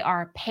 and they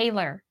are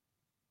paler,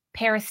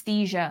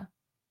 paresthesia,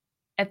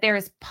 if there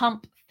is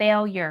pump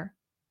failure,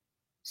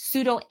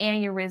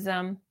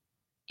 pseudoaneurysm,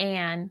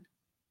 and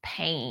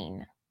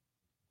pain.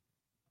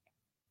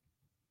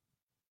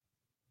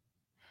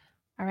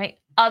 All right.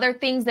 Other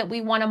things that we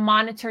want to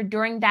monitor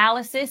during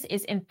dialysis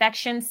is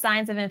infections,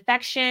 signs of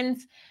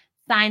infections,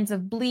 signs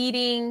of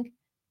bleeding,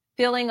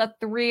 feeling a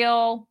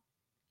thrill.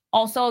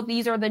 Also,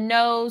 these are the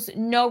no's,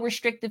 no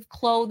restrictive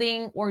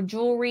clothing or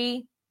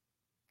jewelry.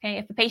 Okay,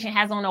 if the patient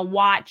has on a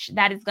watch,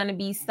 that is going to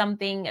be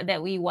something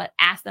that we would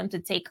ask them to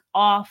take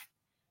off.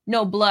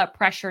 No blood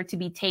pressure to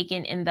be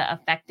taken in the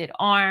affected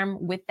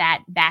arm with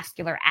that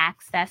vascular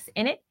access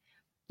in it.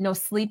 No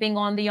sleeping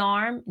on the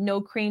arm, no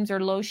creams or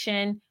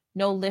lotion,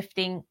 no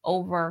lifting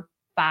over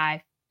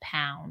 5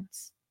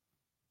 pounds.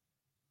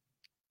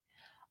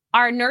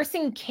 Our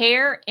nursing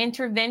care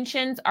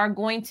interventions are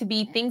going to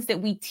be things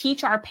that we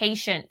teach our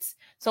patients.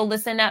 So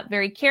listen up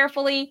very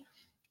carefully.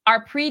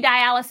 Our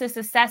pre-dialysis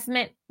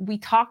assessment, we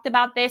talked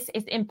about this.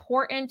 It's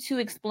important to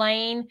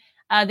explain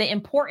the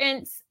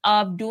importance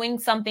of doing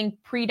something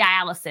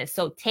pre-dialysis.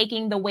 So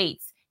taking the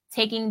weights,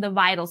 taking the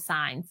vital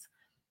signs,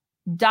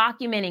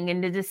 documenting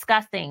and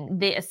discussing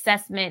the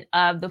assessment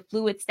of the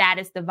fluid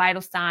status, the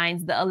vital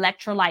signs, the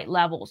electrolyte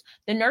levels.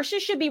 The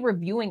nurses should be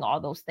reviewing all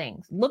those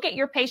things. Look at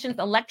your patient's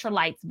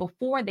electrolytes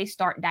before they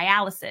start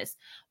dialysis.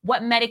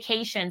 What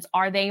medications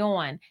are they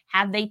on?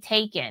 Have they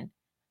taken?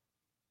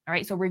 All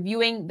right, so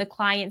reviewing the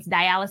client's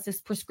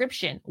dialysis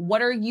prescription.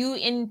 What are you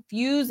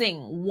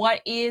infusing?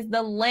 What is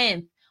the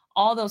length?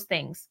 All those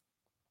things.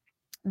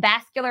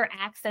 Vascular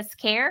access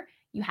care,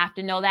 you have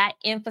to know that,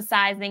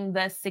 emphasizing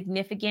the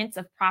significance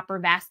of proper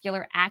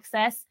vascular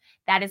access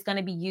that is going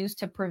to be used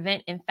to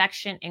prevent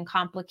infection and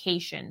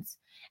complications.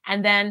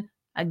 And then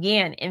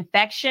again,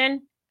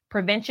 infection,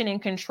 prevention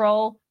and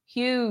control,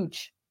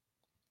 huge.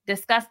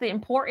 Discuss the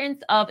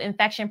importance of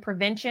infection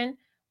prevention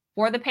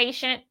for the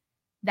patient.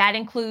 That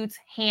includes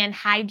hand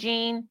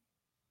hygiene,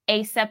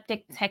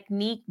 aseptic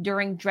technique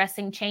during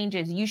dressing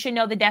changes. You should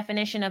know the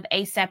definition of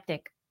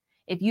aseptic.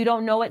 If you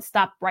don't know it,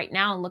 stop right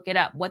now and look it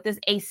up. What does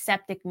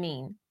aseptic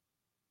mean?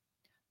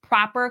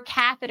 Proper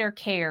catheter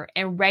care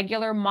and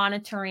regular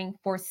monitoring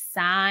for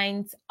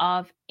signs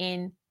of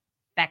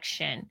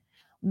infection.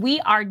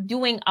 We are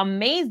doing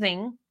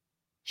amazing.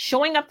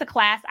 Showing up to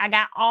class, I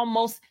got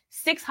almost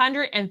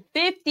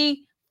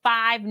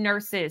 655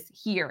 nurses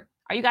here.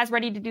 Are you guys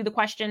ready to do the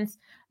questions?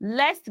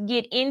 Let's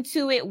get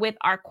into it with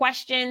our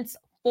questions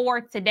for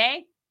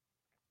today.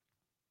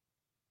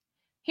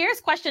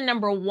 Here's question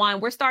number 1.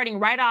 We're starting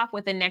right off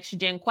with the next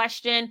gen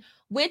question.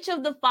 Which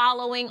of the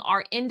following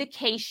are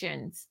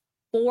indications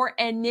for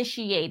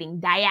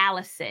initiating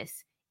dialysis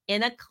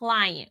in a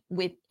client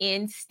with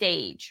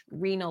end-stage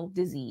renal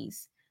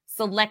disease?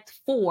 Select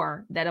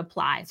 4 that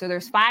apply. So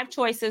there's 5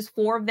 choices.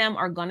 4 of them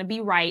are going to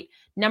be right.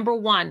 Number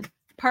 1,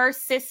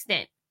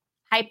 persistent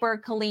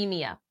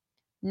hyperkalemia.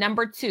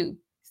 Number 2,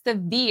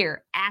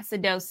 severe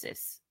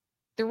acidosis.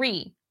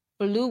 3,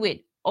 fluid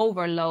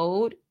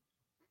overload.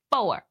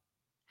 4,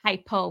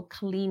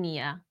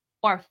 hypokalemia.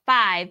 Or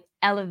 5,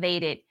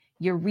 elevated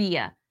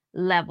urea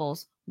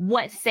levels.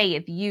 What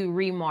sayeth you,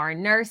 Remar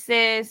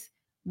nurses?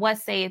 What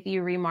sayeth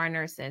you, Remar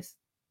nurses?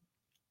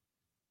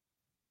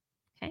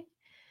 Okay.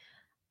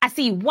 I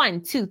see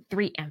 1, 2,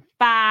 3, and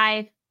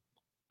 5.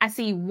 I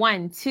see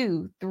 1,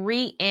 2,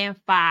 3, and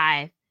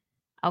 5.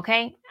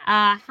 Okay.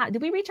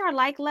 Did we reach our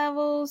like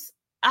levels?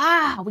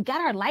 We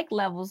got our like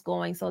levels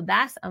going. So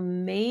that's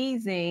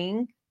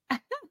amazing.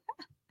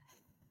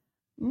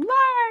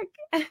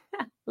 Mark,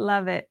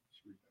 love it.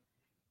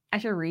 I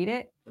should read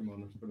it. For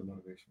the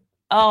motivation.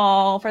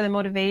 Oh, for the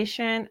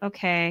motivation.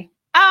 Okay.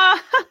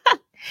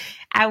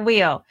 I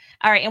will.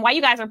 All right. And while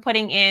you guys are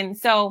putting in,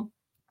 so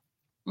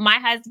my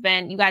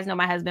husband, you guys know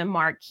my husband,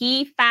 Mark,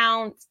 he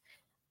found,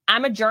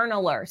 I'm a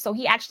journaler. So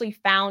he actually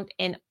found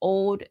an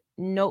old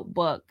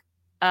notebook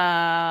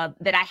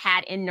that I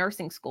had in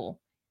nursing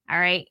school. All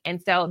right.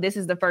 And so this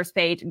is the first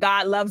page.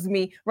 God loves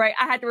me, right?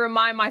 I had to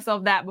remind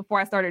myself that before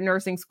I started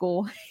nursing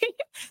school.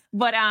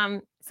 But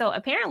so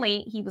apparently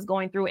he was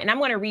going through it, and I'm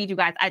going to read you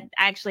guys. I'm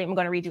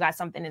going to read you guys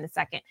something in a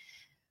second.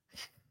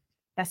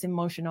 That's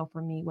emotional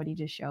for me, what he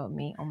just showed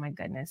me. Oh my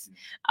goodness.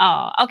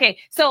 Okay.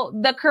 So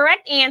the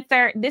correct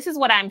answer, this is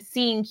what I'm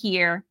seeing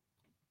here.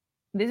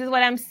 This is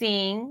what I'm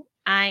seeing.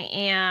 I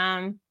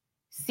am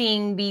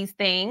seeing these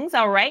things.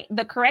 All right.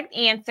 The correct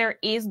answer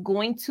is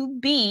going to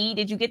be,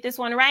 did you get this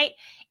one right?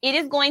 It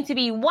is going to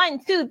be 1,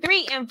 2,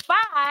 3, and 5.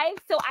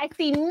 So I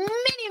see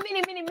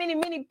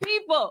many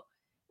people,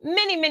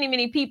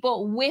 many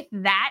people with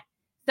that.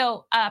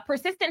 So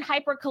persistent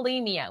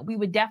hyperkalemia, we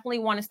would definitely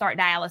want to start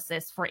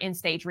dialysis for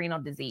end-stage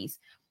renal disease.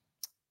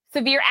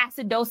 Severe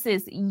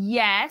acidosis,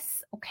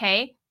 yes,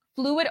 okay.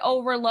 Fluid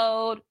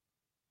overload,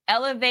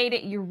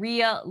 elevated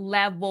urea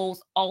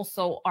levels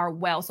also are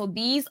well. So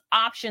these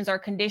options are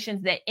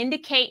conditions that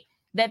indicate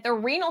that the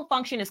renal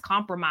function is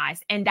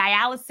compromised and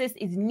dialysis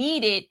is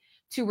needed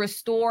to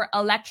restore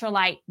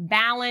electrolyte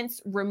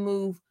balance,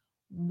 remove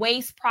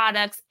waste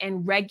products,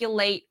 and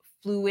regulate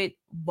fluid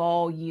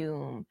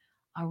volume.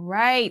 All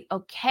right,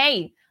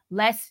 okay,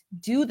 let's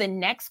do the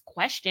next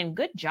question.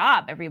 Good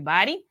job,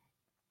 everybody.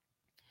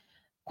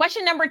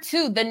 Question number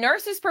 2, the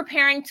nurse is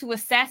preparing to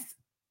assess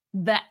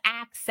the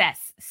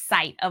access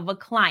site of a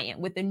client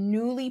with a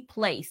newly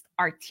placed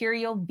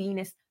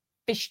arteriovenous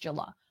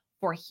fistula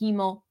for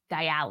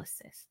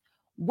hemodialysis.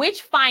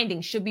 Which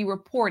findings should be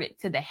reported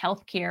to the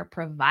healthcare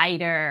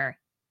provider?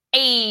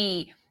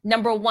 A,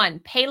 number 1,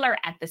 pallor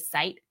at the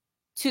site.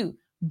 2,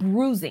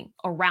 bruising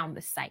around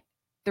the site.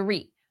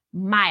 3,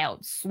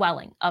 mild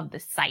swelling of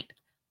the site.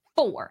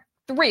 4,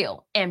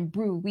 thrill and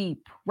bruit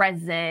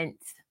present.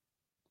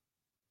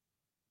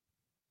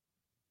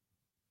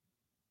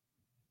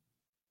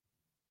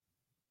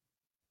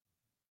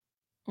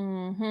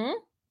 All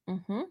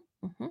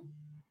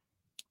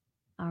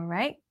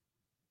right.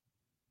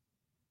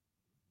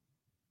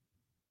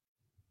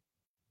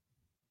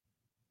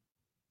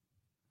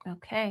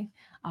 Okay.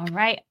 All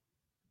right.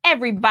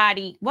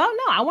 Everybody. Well,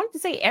 no, I wanted to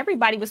say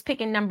everybody was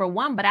picking number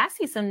 1, but I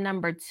see some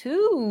number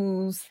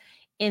 2s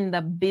in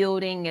the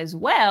building as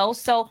well.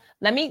 So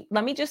let me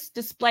just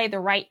display the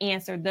right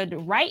answer. The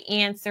right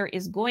answer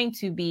is going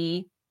to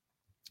be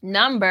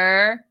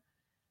number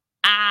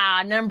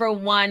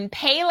 1,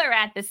 pallor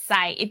at the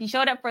site. If you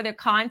showed up for the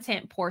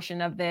content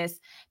portion of this,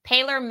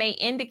 pallor may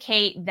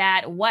indicate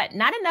that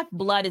not enough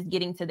blood is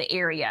getting to the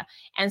area.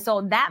 And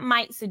so that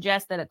might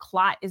suggest that a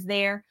clot is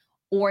there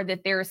or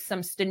that there's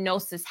some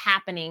stenosis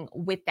happening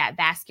with that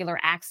vascular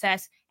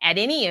access. At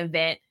any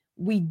event,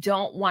 we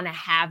don't want to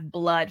have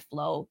blood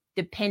flow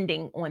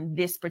depending on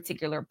this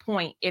particular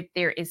point if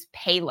there is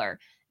pallor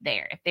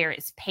there,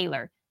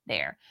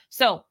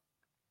 So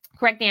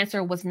correct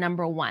answer was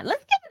number 1.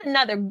 Let's give it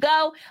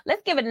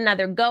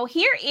another go.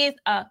 Here is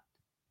a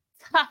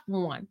tough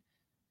one.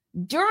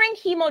 During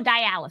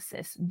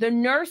hemodialysis, the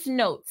nurse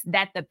notes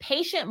that the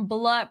patient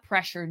blood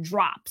pressure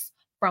drops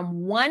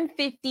from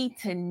 150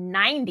 to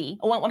 90.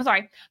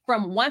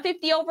 From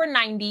 150 over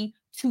 90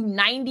 to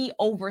 90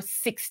 over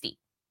 60.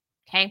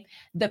 Okay.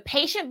 The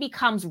patient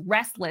becomes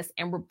restless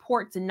and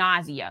reports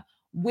nausea.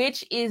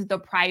 Which is the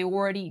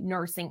priority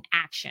nursing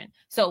action?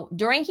 So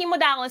during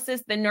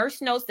hemodialysis, the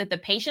nurse notes that the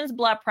patient's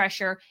blood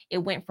pressure, it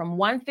went from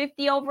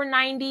 150 over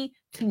 90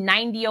 to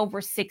 90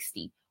 over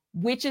 60.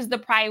 Which is the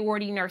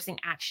priority nursing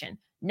action?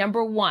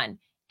 Number 1,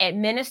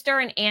 administer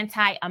an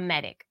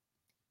antiemetic.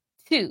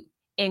 2,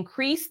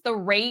 increase the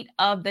rate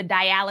of the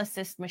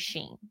dialysis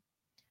machine.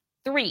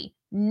 3,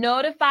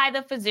 notify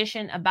the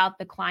physician about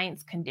the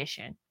client's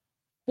condition.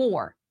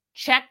 4,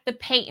 check the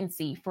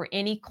patency for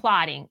any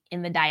clotting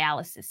in the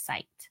dialysis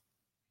site.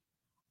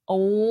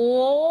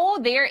 Oh,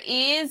 there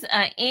is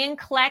an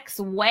NCLEX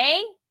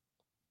way.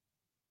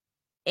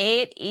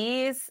 It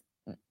is,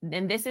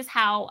 and this is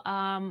how,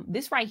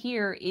 this right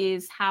here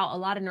is how a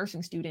lot of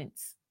nursing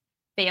students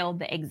failed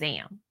the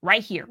exam.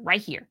 Right here.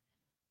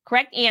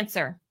 Correct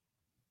answer,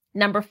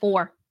 number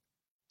 4,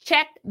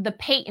 check the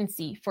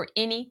patency for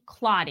any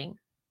clotting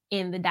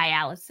in the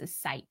dialysis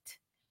site.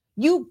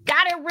 You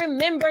gotta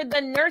remember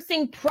the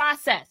nursing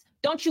process.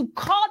 Don't you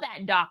call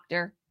that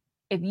doctor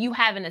if you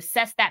haven't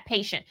assessed that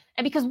patient.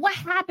 And because what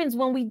happens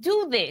when we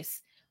do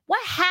this?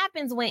 What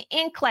happens when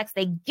NCLEX,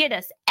 they get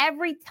us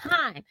every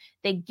time?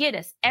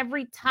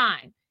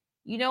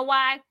 You know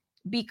why?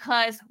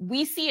 Because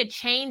we see a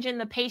change in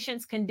the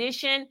patient's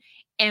condition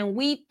and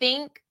we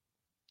think,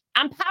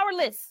 I'm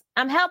powerless,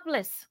 I'm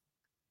helpless.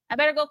 I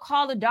better go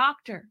call the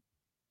doctor.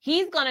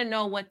 He's gonna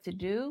know what to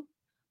do.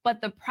 But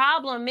the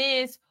problem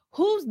is,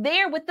 who's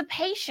there with the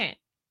patient?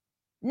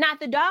 Not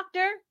the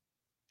doctor.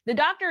 The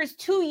doctor is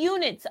 2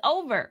 units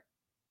over,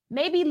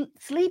 maybe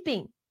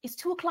sleeping. It's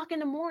 2 o'clock in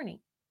the morning.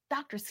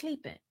 Doctor's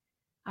sleeping.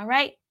 All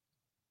right.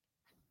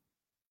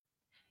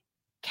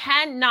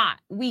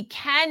 We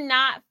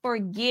cannot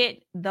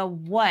forget the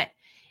what.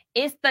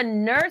 It's the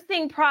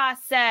nursing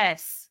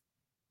process.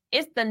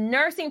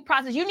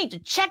 You need to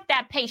check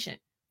that patient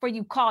before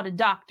you call the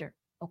doctor.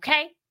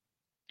 Okay.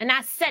 And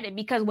I said it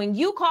because when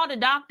you call the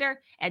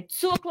doctor at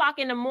 2 o'clock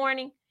in the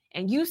morning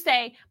and you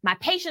say, my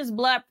patient's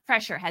blood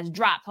pressure has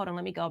dropped. Hold on,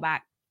 let me go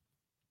back.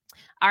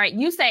 All right,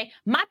 you say,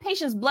 my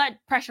patient's blood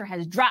pressure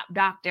has dropped,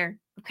 doctor,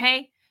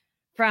 okay?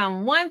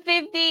 From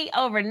 150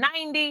 over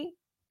 90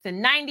 to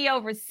 90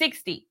 over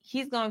 60.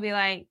 He's going to be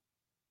like,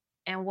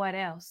 and what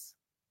else?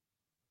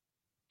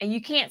 And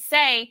you can't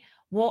say,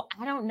 well,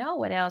 I don't know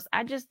what else.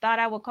 I just thought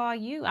I would call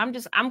you.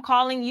 I'm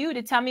calling you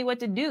to tell me what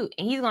to do.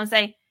 And he's going to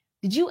say,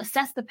 did you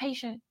assess the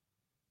patient?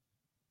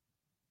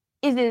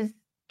 Is this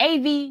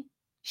AV?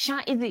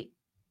 Sean, is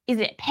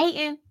it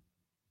Peyton?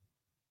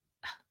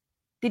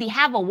 Did he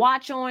have a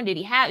watch on?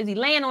 Is he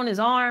laying on his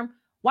arm?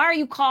 Why are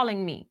you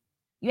calling me?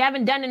 You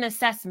haven't done an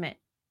assessment.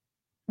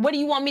 What do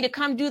you want me to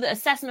come do the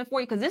assessment for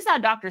you? Because this is how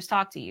doctors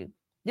talk to you.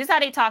 This is how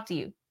they talk to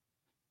you.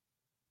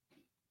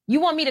 You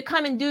want me to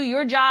come and do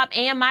your job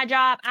and my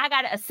job? I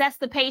got to assess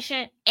the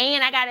patient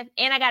and I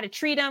got to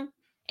treat them,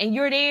 and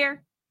you're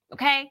there.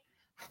 Okay.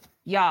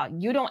 Y'all,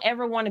 you don't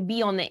ever want to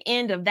be on the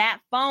end of that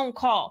phone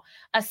call.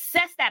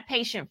 Assess that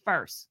patient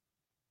first.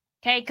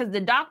 Okay. Because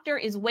the doctor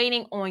is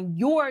waiting on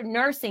your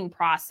nursing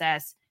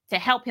process to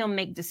help him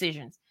make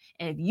decisions.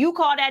 And if you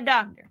call that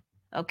doctor,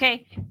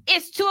 okay,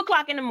 it's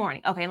 2:00 in the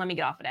morning. Okay, let me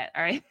get off of that.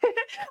 All right.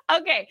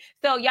 Okay.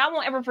 So y'all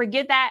won't ever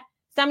forget that.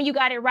 Some of you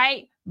got it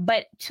right,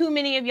 but too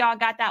many of y'all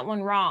got that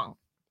one wrong.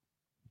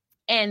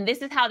 And this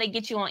is how they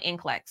get you on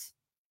NCLEX.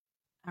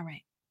 All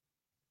right.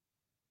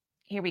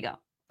 Here we go.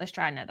 Let's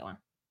try another one.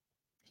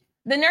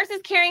 The nurse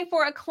is caring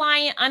for a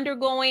client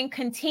undergoing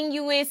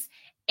continuous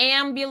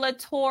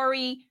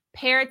ambulatory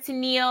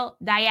peritoneal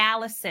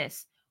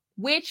dialysis.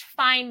 Which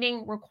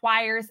finding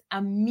requires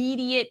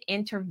immediate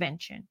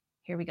intervention?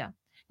 Here we go.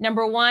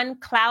 Number 1,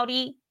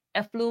 cloudy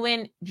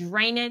effluent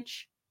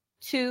drainage.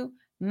 2,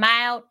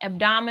 mild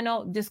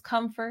abdominal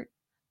discomfort.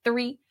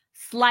 3,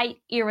 slight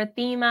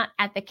erythema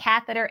at the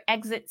catheter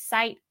exit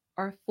site.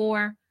 Or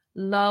 4,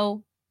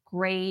 low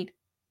grade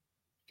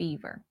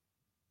fever.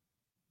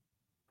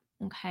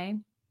 Okay.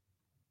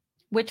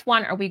 Which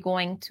one are we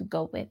going to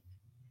go with?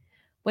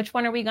 Which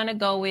one are we going to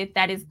go with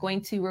that is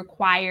going to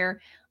require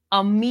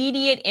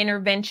immediate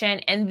intervention?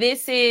 And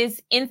this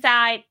is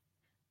inside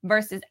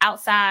versus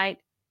outside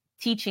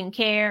teaching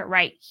care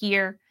right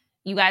here.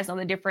 You guys know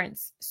the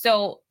difference.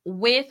 So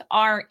with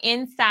our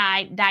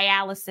inside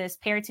dialysis,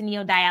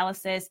 peritoneal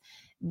dialysis,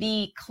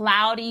 the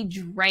cloudy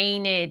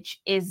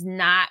drainage is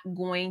not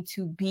going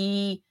to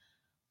be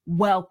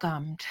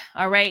welcomed.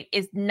 All right.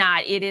 It's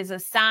not. It is a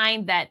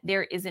sign that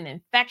there is an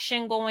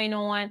infection going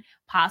on,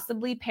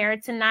 possibly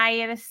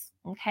peritonitis.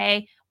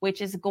 Okay.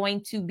 Which is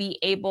going to be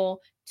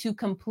able to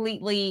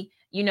completely,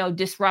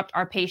 disrupt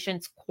our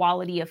patient's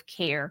quality of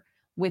care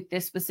with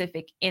this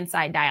specific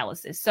inside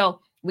dialysis.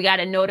 So we got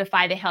to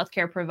notify the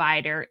healthcare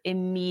provider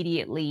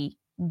immediately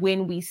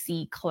when we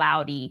see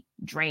cloudy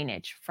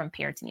drainage from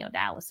peritoneal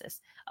dialysis.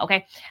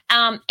 Okay.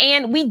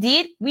 And we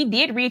did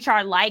reach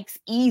our likes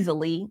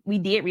easily.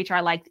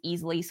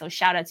 So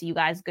shout out to you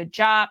guys. Good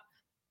job.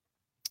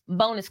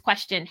 Bonus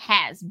question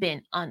has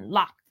been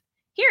unlocked.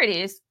 Here it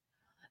is.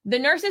 The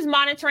nurse is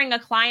monitoring a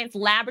client's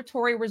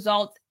laboratory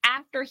results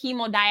after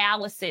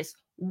hemodialysis.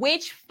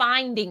 Which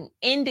finding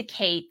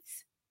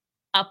indicates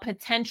a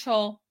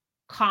potential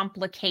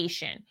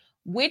complication?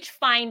 Which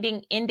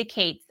finding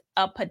indicates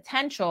a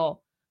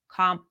potential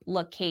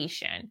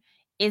complication?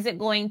 Is it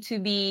going to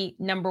be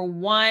number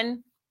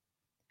 1,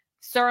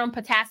 serum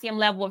potassium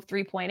level of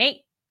 3.8,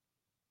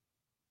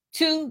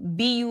 2,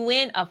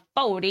 BUN of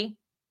 40,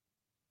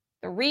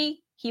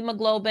 3,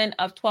 hemoglobin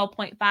of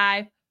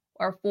 12.5,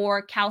 or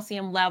 4,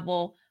 calcium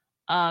level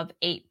of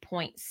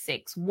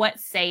 8.6? What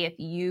saith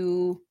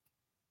you?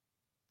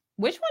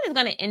 Which one is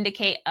going to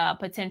indicate a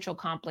potential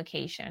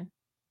complication?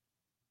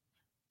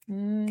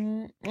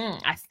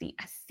 I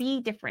see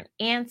different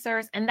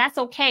answers, and that's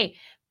okay,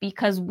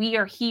 because we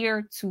are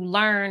here to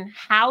learn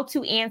how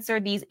to answer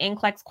these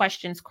NCLEX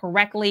questions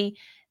correctly.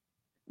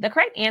 The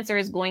correct answer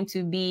is going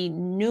to be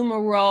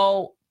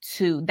numero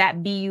 2,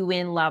 that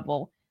BUN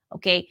level.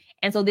 Okay.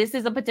 And so this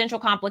is a potential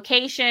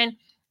complication.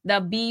 The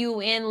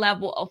BUN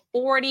level of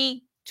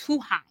 40, too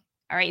high.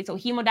 All right. So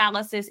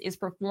hemodialysis is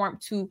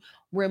performed to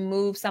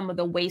remove some of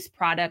the waste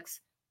products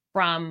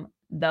from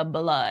the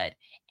blood.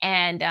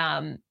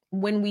 And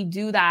when we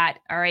do that,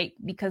 all right,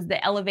 because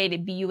the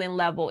elevated BUN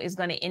level is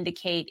going to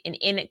indicate an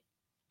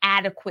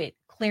inadequate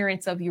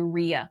clearance of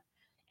urea.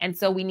 And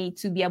so we need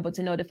to be able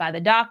to notify the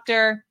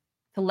doctor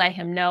to let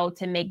him know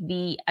to make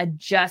the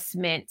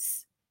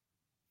adjustments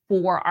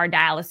for our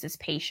dialysis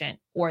patient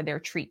or their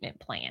treatment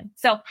plan.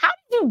 So how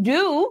did you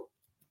do?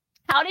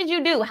 How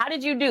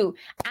did you do?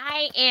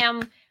 I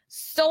am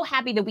so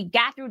happy that we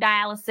got through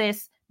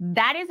dialysis.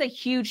 That is a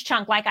huge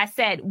chunk. Like I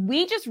said,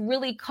 we just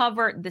really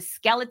covered the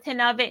skeleton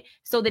of it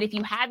so that if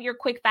you have your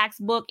quick facts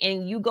book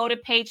and you go to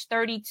page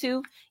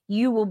 32,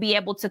 you will be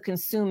able to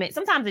consume it.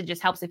 Sometimes it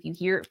just helps if you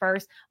hear it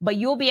first, but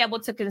you'll be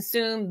able to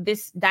consume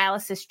this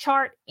dialysis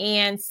chart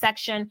and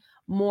section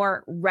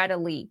more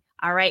readily.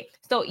 All right.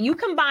 So you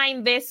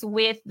combine this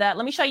with let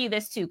me show you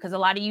this too, because a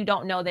lot of you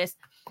don't know this.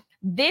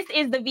 This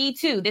is the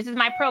V2. This is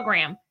my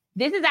program.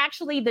 This is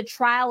actually the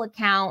trial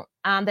account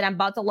that I'm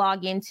about to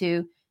log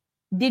into.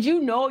 Did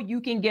you know you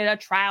can get a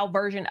trial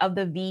version of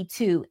the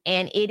V2?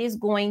 And it is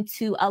going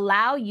to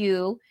allow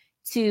you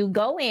to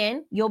go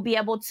in. You'll be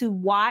able to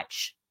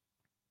watch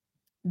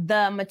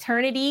the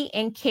maternity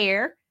and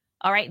care.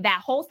 All right.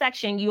 That whole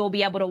section you'll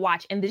be able to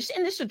watch. And this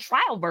is a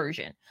trial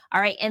version.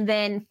 All right. And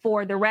then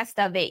for the rest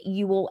of it,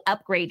 you will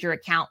upgrade your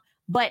account.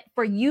 but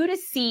for you to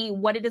see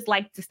what it is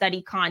like to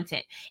study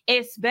content,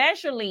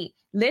 especially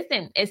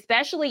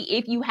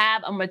if you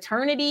have a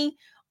maternity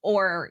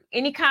or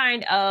any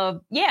kind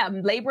of,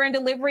 labor and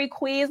delivery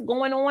quiz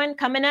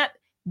coming up,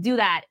 do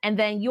that. And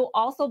then you'll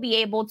also be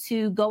able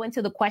to go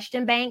into the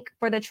question bank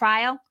for the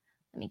trial.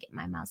 Let me get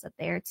my mouse up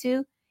there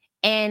too.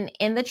 And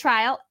in the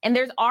trial, and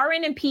there's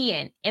RN and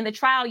PN. In the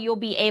trial, you'll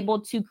be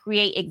able to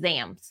create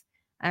exams.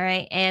 All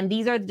right. And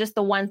these are just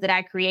the ones that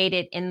I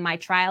created in my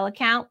trial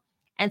account.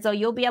 And so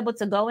you'll be able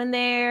to go in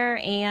there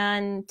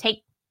and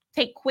take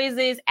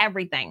quizzes,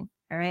 everything.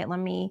 All right. Let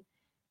me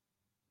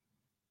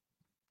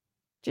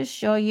just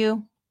show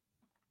you.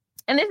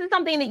 And this is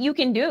something that you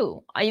can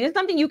do. This is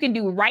something you can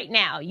do right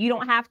now. You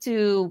don't have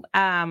to,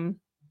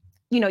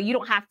 you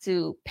don't have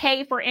to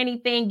pay for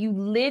anything. You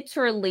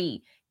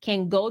literally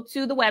can go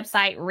to the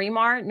website,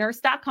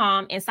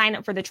 remarnurse.com, and sign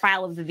up for the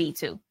trial of the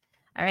V2.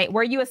 All right.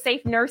 Were you a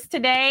safe nurse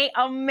today?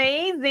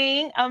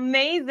 Amazing.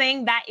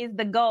 Amazing. That is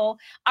the goal.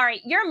 All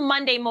right. Your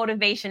Monday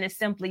motivation is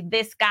simply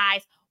this,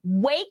 guys.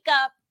 Wake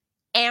up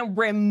and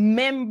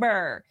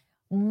remember.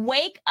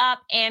 Wake up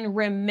and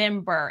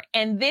remember.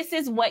 And this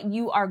is what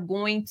you are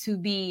going to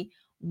be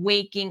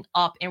waking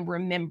up and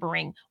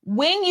remembering.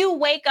 When you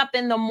wake up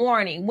in the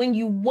morning, when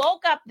you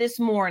woke up this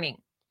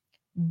morning,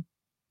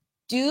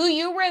 do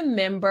you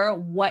remember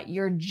what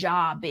your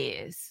job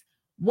is?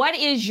 What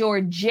is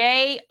your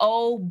job?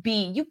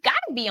 You got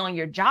to be on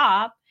your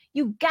job.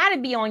 You got to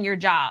be on your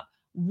job.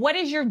 What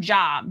is your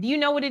job? Do you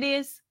know what it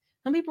is?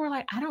 Some people are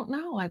like, I don't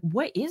know. Like,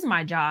 what is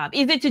my job?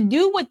 Is it to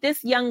do what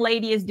this young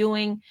lady is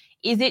doing?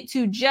 Is it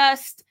to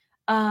just,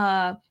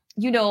 is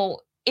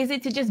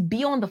it to just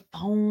be on the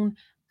phone,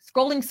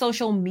 scrolling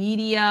social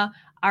media?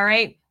 All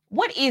right.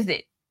 What is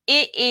it?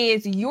 It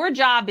is, your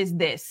job is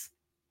this.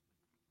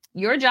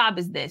 Your job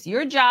is this.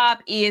 Your job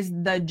is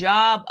the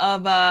job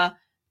of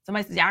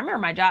somebody says, yeah, I remember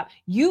my job.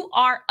 You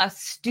are a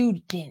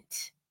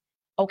student.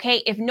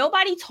 Okay. If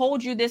nobody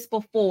told you this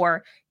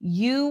before,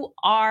 you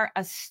are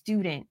a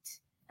student.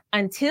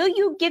 Until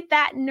you get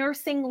that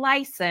nursing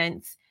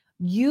license,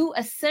 you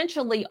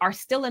essentially are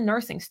still a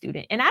nursing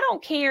student. And I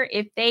don't care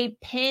if they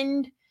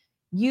pinned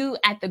you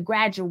at the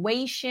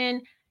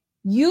graduation,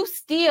 you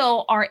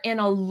still are in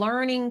a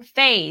learning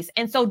phase.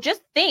 And so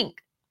just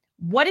think,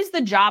 what is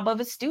the job of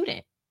a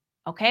student?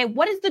 Okay,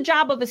 what is the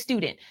job of a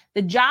student?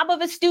 The job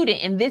of a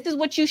student, and this is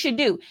what you should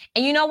do.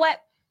 And you know what?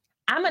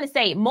 I'm going to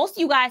say most of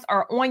you guys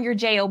are on your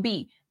job,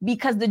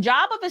 because the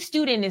job of a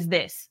student is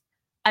this: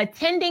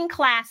 attending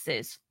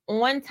classes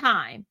on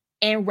time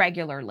and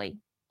regularly.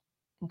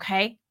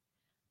 Okay,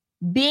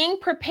 being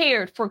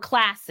prepared for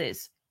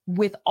classes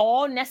with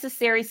all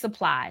necessary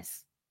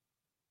supplies,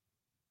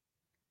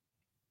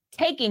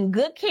 taking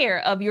good care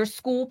of your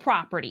school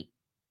property,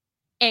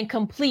 and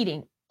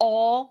completing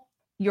all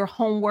your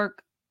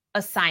homework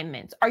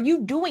assignments. Are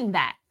you doing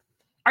that?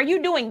 Are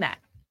you doing that?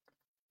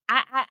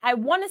 I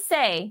want to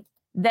say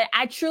that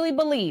I truly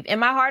believe in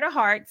my heart of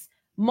hearts,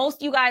 most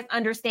of you guys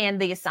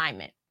understand the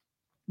assignment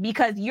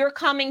because you're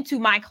coming to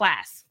my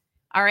class.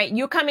 All right.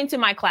 You're coming to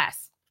my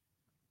class.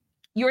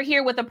 You're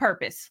here with a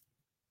purpose.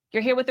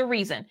 You're here with a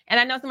reason. And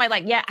I know somebody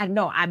like, yeah, I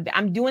know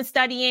I'm doing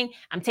studying.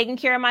 I'm taking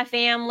care of my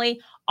family,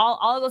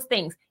 all of those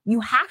things. You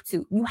have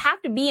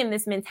to be in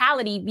this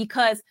mentality,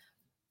 because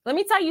let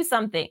me tell you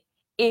something.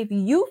 If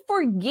you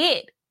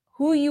forget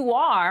who you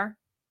are,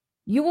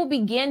 you will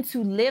begin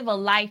to live a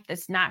life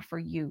that's not for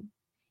you.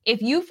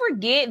 If you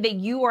forget that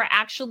you are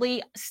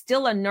actually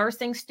still a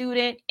nursing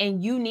student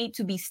and you need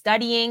to be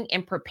studying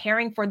and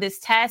preparing for this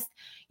test,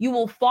 you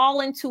will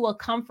fall into a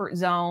comfort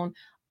zone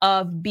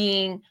of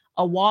being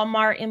a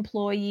Walmart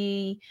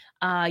employee.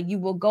 You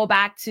will go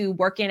back to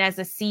working as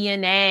a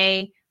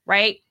CNA,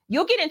 right?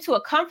 You'll get into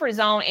a comfort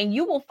zone and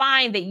you will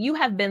find that you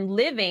have been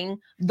living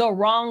the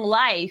wrong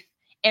life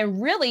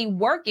and really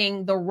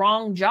working the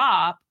wrong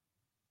job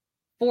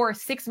for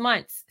 6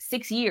 months,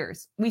 6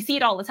 years. We see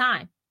it all the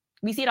time.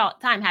 We see it all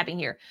the time happening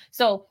here.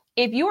 So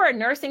if you are a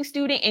nursing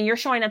student and you're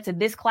showing up to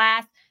this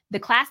class, the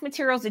class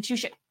materials that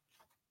you're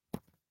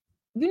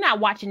not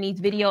watching these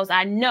videos,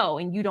 I know,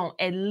 and you don't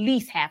at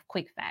least have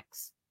quick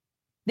facts.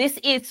 This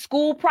is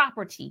school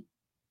property.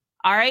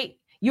 All right.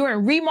 You're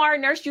in Remar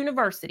Nurse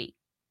University.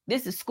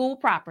 This is school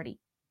property.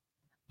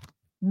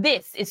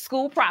 This is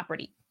school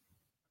property.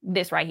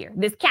 This right here,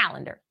 this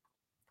calendar,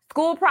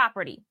 school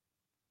property.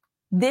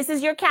 This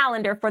is your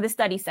calendar for the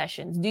study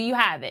sessions. Do you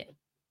have it?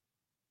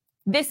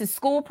 This is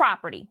school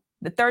property,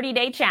 the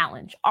 30-day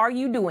challenge. Are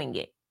you doing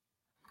it?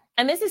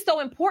 And this is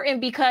so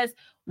important because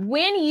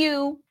when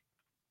you,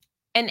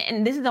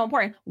 and this is so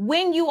important,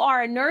 when you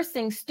are a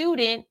nursing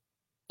student,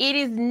 it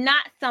is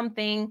not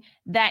something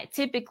that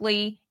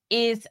typically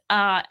is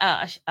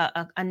a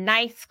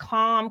nice,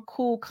 calm,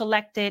 cool,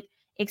 collected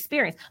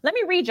experience. Let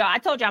me read y'all. I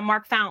told y'all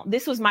Mark found,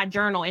 this was my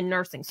journal in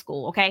nursing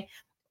school, okay?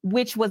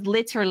 Which was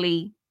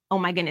literally, oh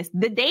my goodness.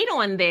 The date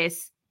on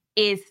this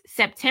is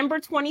September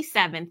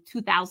 27th,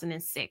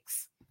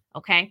 2006,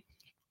 okay?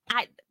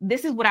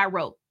 This is what I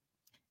wrote.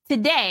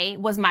 Today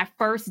was my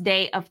first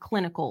day of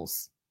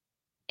clinicals.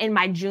 in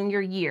my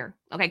junior year.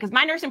 Okay, because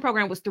my nursing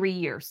program was 3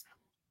 years.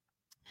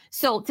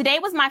 So today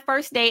was my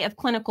first day of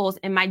clinicals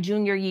in my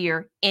junior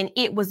year, and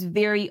it was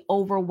very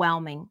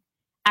overwhelming.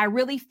 I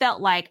really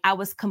felt like I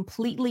was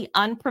completely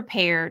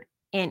unprepared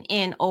and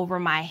in over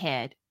my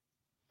head.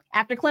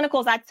 After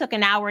clinicals, I took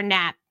an hour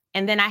nap,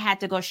 and then I had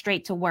to go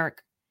straight to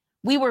work.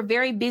 We were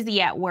very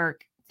busy at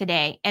work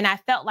today, and I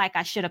felt like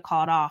I should have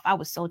called off. I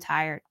was so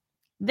tired.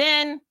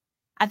 Then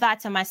I thought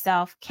to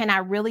myself, can I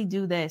really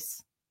do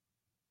this?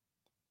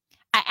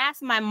 I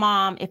asked my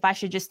mom if I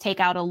should just take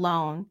out a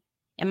loan,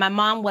 and my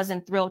mom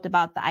wasn't thrilled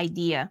about the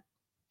idea.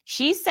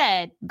 She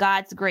said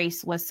God's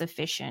grace was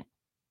sufficient.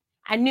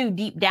 I knew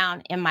deep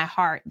down in my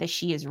heart that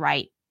she is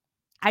right.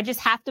 I just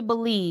have to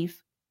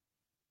believe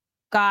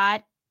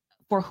God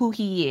for who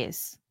he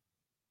is.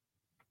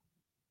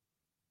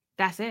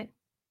 That's it,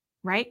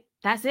 right?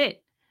 That's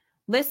it.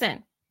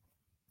 Listen,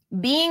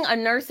 being a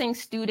nursing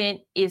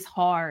student is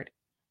hard.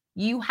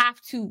 You have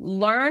to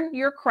learn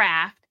your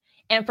craft.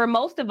 And for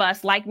most of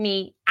us, like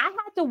me, I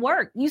had to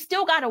work. You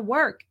still got to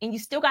work, and you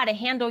still got to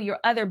handle your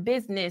other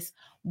business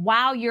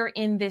while you're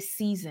in this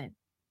season.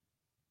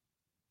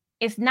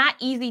 It's not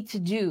easy to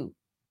do.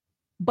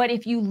 But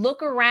if you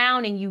look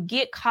around and you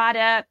get caught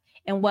up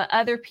in what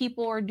other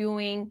people are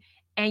doing,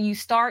 and you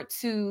start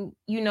to,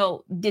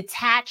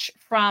 detach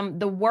from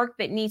the work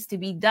that needs to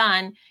be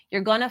done,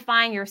 you're going to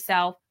find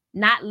yourself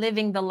not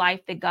living the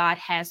life that God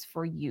has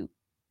for you.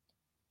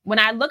 When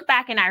I look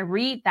back and I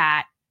read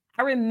that,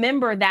 I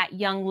remember that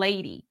young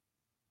lady.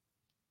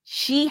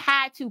 She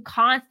had to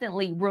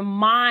constantly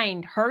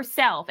remind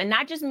herself, and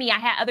not just me, I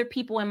had other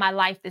people in my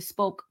life that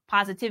spoke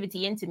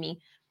positivity into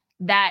me,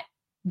 that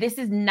this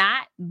is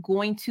not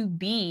going to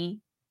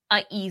be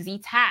an easy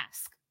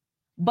task.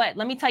 But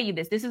let me tell you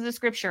this. This is a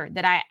scripture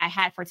that I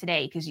had for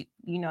today, because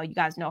you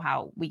guys know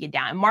how we get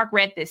down. And Mark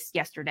read this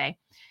yesterday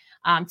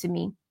to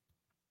me.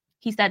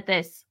 He said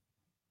this.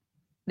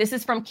 This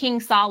is from King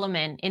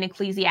Solomon in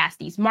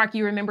Ecclesiastes. Mark,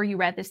 you remember you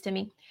read this to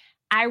me?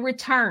 I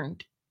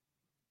returned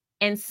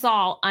and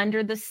saw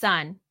under the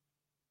sun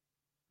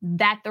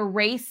that the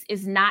race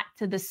is not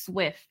to the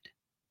swift,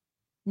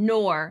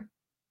 nor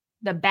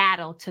the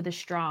battle to the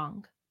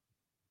strong,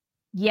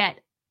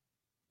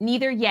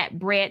 neither yet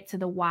bread to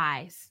the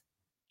wise,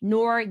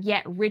 nor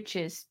yet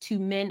riches to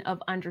men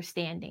of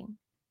understanding,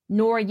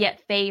 nor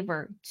yet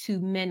favor to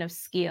men of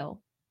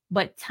skill,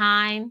 but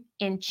time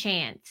and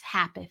chance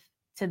happeth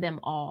to them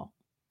all.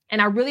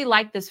 And I really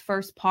like this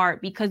first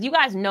part, because you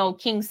guys know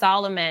King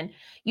Solomon,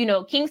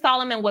 King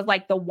Solomon was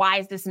like the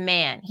wisest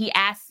man. He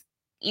asked,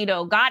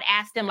 God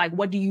asked him, like,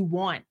 what do you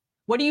want?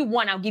 What do you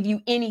want? I'll give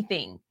you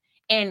anything.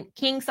 And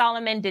King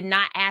Solomon did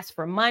not ask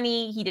for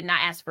money. He did not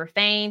ask for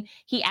fame.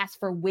 He asked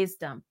for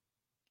wisdom.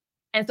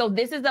 And so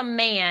this is a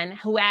man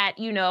who at,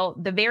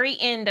 the very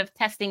end of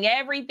testing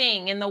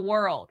everything in the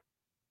world,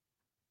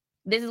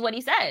 this is what he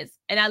says.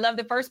 And I love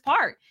the first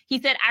part. He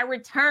said, I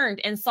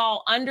returned and saw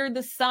under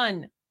the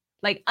sun,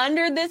 like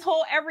under this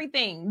whole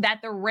everything,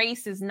 that the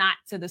race is not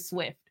to the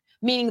swift,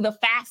 meaning the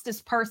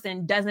fastest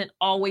person doesn't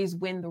always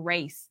win the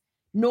race,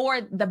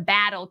 nor the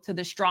battle to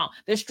the strong.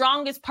 The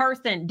strongest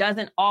person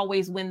doesn't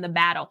always win the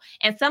battle.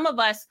 And some of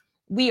us,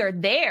 we are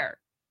there.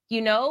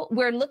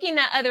 We're looking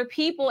at other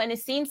people, and it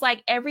seems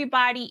like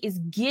everybody is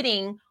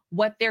getting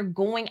what they're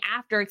going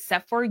after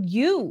except for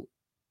you.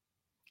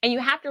 And you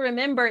have to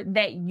remember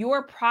that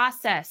your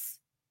process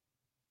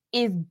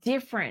is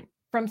different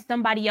from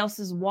somebody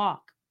else's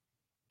walk,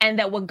 and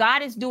that what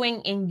God is doing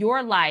in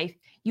your life,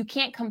 you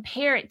can't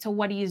compare it to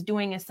what he is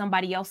doing in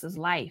somebody else's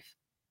life.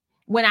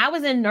 When I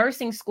was in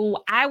nursing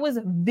school, I was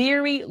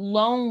very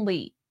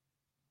lonely.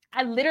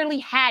 I literally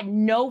had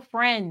no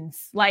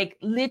friends, like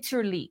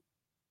literally.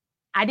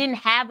 I didn't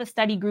have a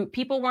study group.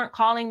 People weren't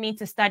calling me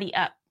to study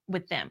up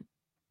with them.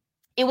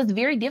 It was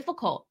very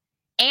difficult.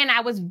 And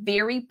I was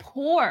very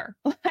poor.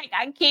 Like,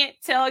 I can't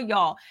tell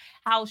y'all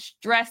how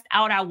stressed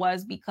out I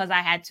was, because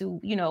I had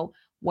to,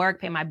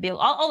 work, pay my bill,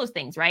 all those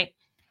things, right?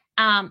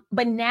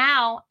 But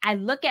now I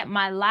look at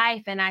my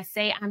life and I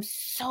say, I'm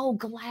so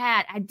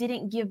glad I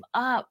didn't give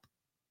up.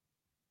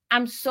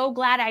 I'm so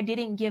glad I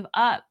didn't give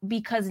up,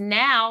 because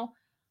now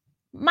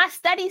my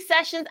study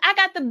sessions, I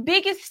got the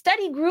biggest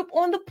study group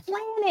on the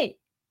planet.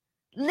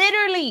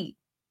 Literally,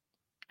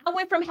 I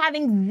went from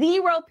having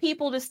 0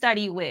 people to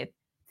study with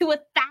to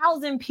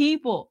 1,000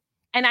 people.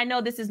 And I know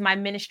this is my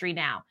ministry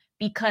now,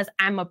 because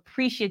I'm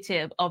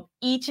appreciative of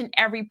each and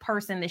every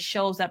person that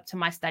shows up to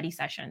my study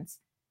sessions,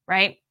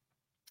 right?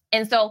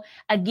 And so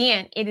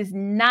again, it is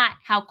not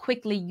how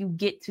quickly you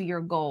get to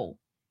your goal.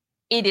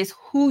 It is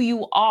who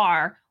you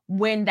are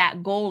when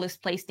that goal is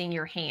placed in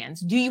your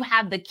hands. Do you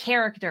have the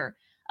character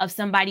of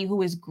somebody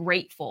who is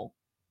grateful,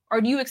 or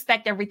do you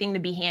expect everything to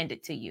be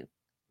handed to you?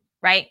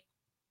 Right?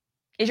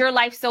 Is your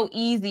life so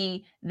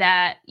easy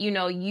that, you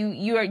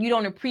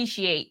don't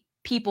appreciate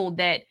people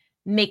that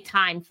make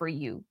time for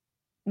you?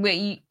 Where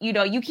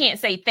you can't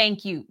say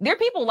thank you. There are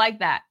people like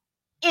that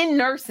in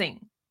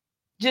nursing,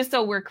 just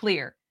so we're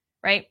clear,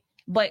 right?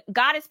 But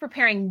God is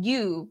preparing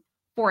you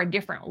for a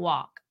different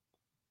walk.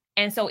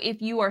 And so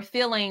if you are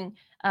feeling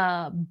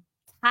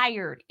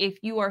tired, if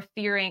you are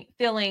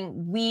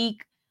feeling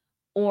weak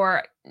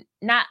or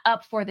not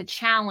up for the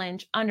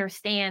challenge,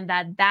 understand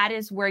that that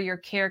is where your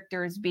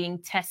character is being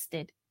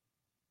tested.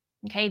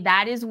 Okay,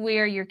 that is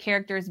where your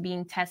character is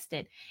being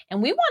tested.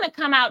 And we want to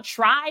come out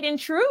tried and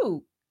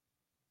true.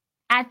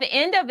 At the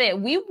end of it,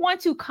 we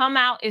want to come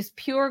out as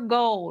pure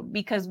gold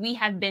because we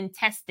have been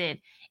tested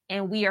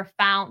and we are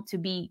found to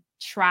be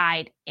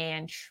tried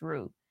and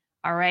true.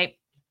 All right.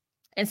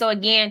 And so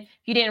again, if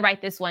you didn't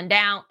write this one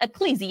down,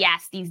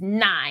 Ecclesiastes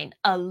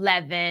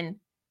 9:11.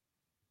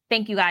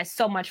 Thank you guys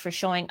so much for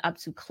showing up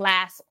to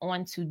class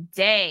on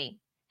today.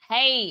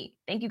 Hey,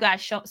 thank you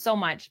guys so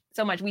much.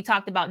 We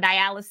talked about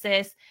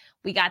dialysis.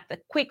 We got the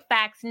quick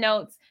facts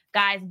notes.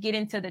 Guys, get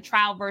into the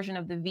trial version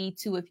of the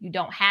V2 if you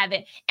don't have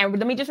it. And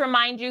let me just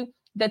remind you,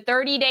 the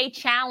 30-day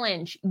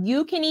challenge,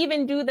 you can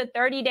even do the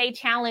 30-day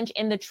challenge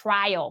in the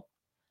trial.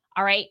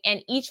 All right.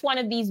 And each one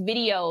of these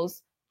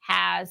videos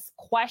has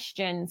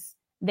questions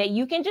that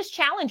you can just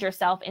challenge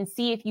yourself and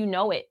see if you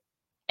know it.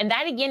 And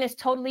that, again, is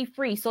totally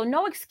free. So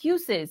no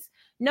excuses.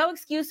 No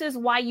excuses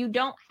why you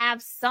don't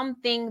have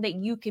something that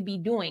you could be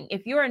doing.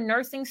 If you're a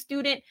nursing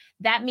student,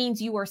 that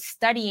means you are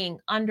studying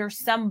under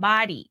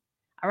somebody.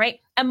 All right.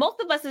 And most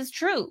of us is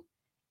true.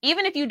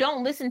 Even if you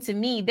don't listen to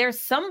me,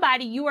 there's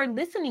somebody you are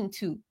listening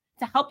to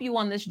help you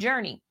on this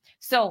journey.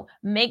 So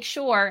make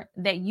sure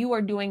that you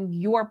are doing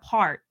your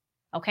part.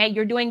 Okay.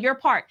 You're doing your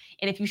part.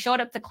 And if you showed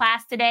up to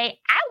class today,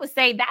 I would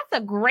say that's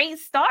a great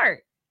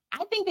start.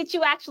 I think that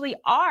you actually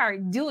are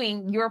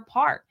doing your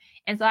part.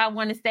 And so I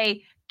want to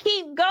say,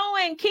 keep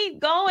going,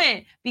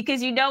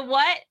 because you know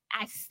what?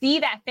 I see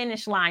that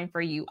finish line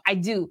for you. I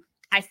do.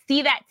 I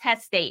see that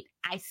test date.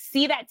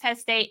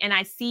 And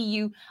I see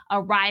you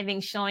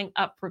arriving, showing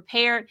up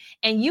prepared,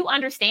 and you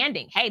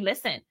understanding, hey,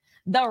 listen,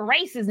 the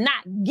race is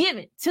not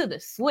given to the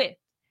swift,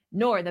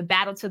 nor the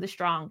battle to the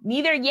strong,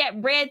 neither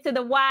yet bread to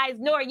the wise,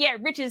 nor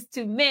yet riches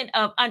to men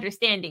of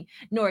understanding,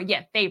 nor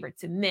yet favor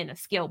to men of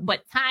skill,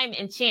 but time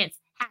and chance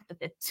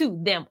happeth to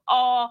them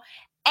all.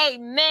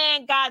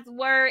 Amen. God's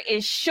word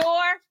is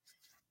sure.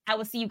 I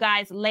will see you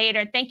guys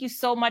later. Thank you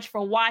so much for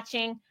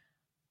watching.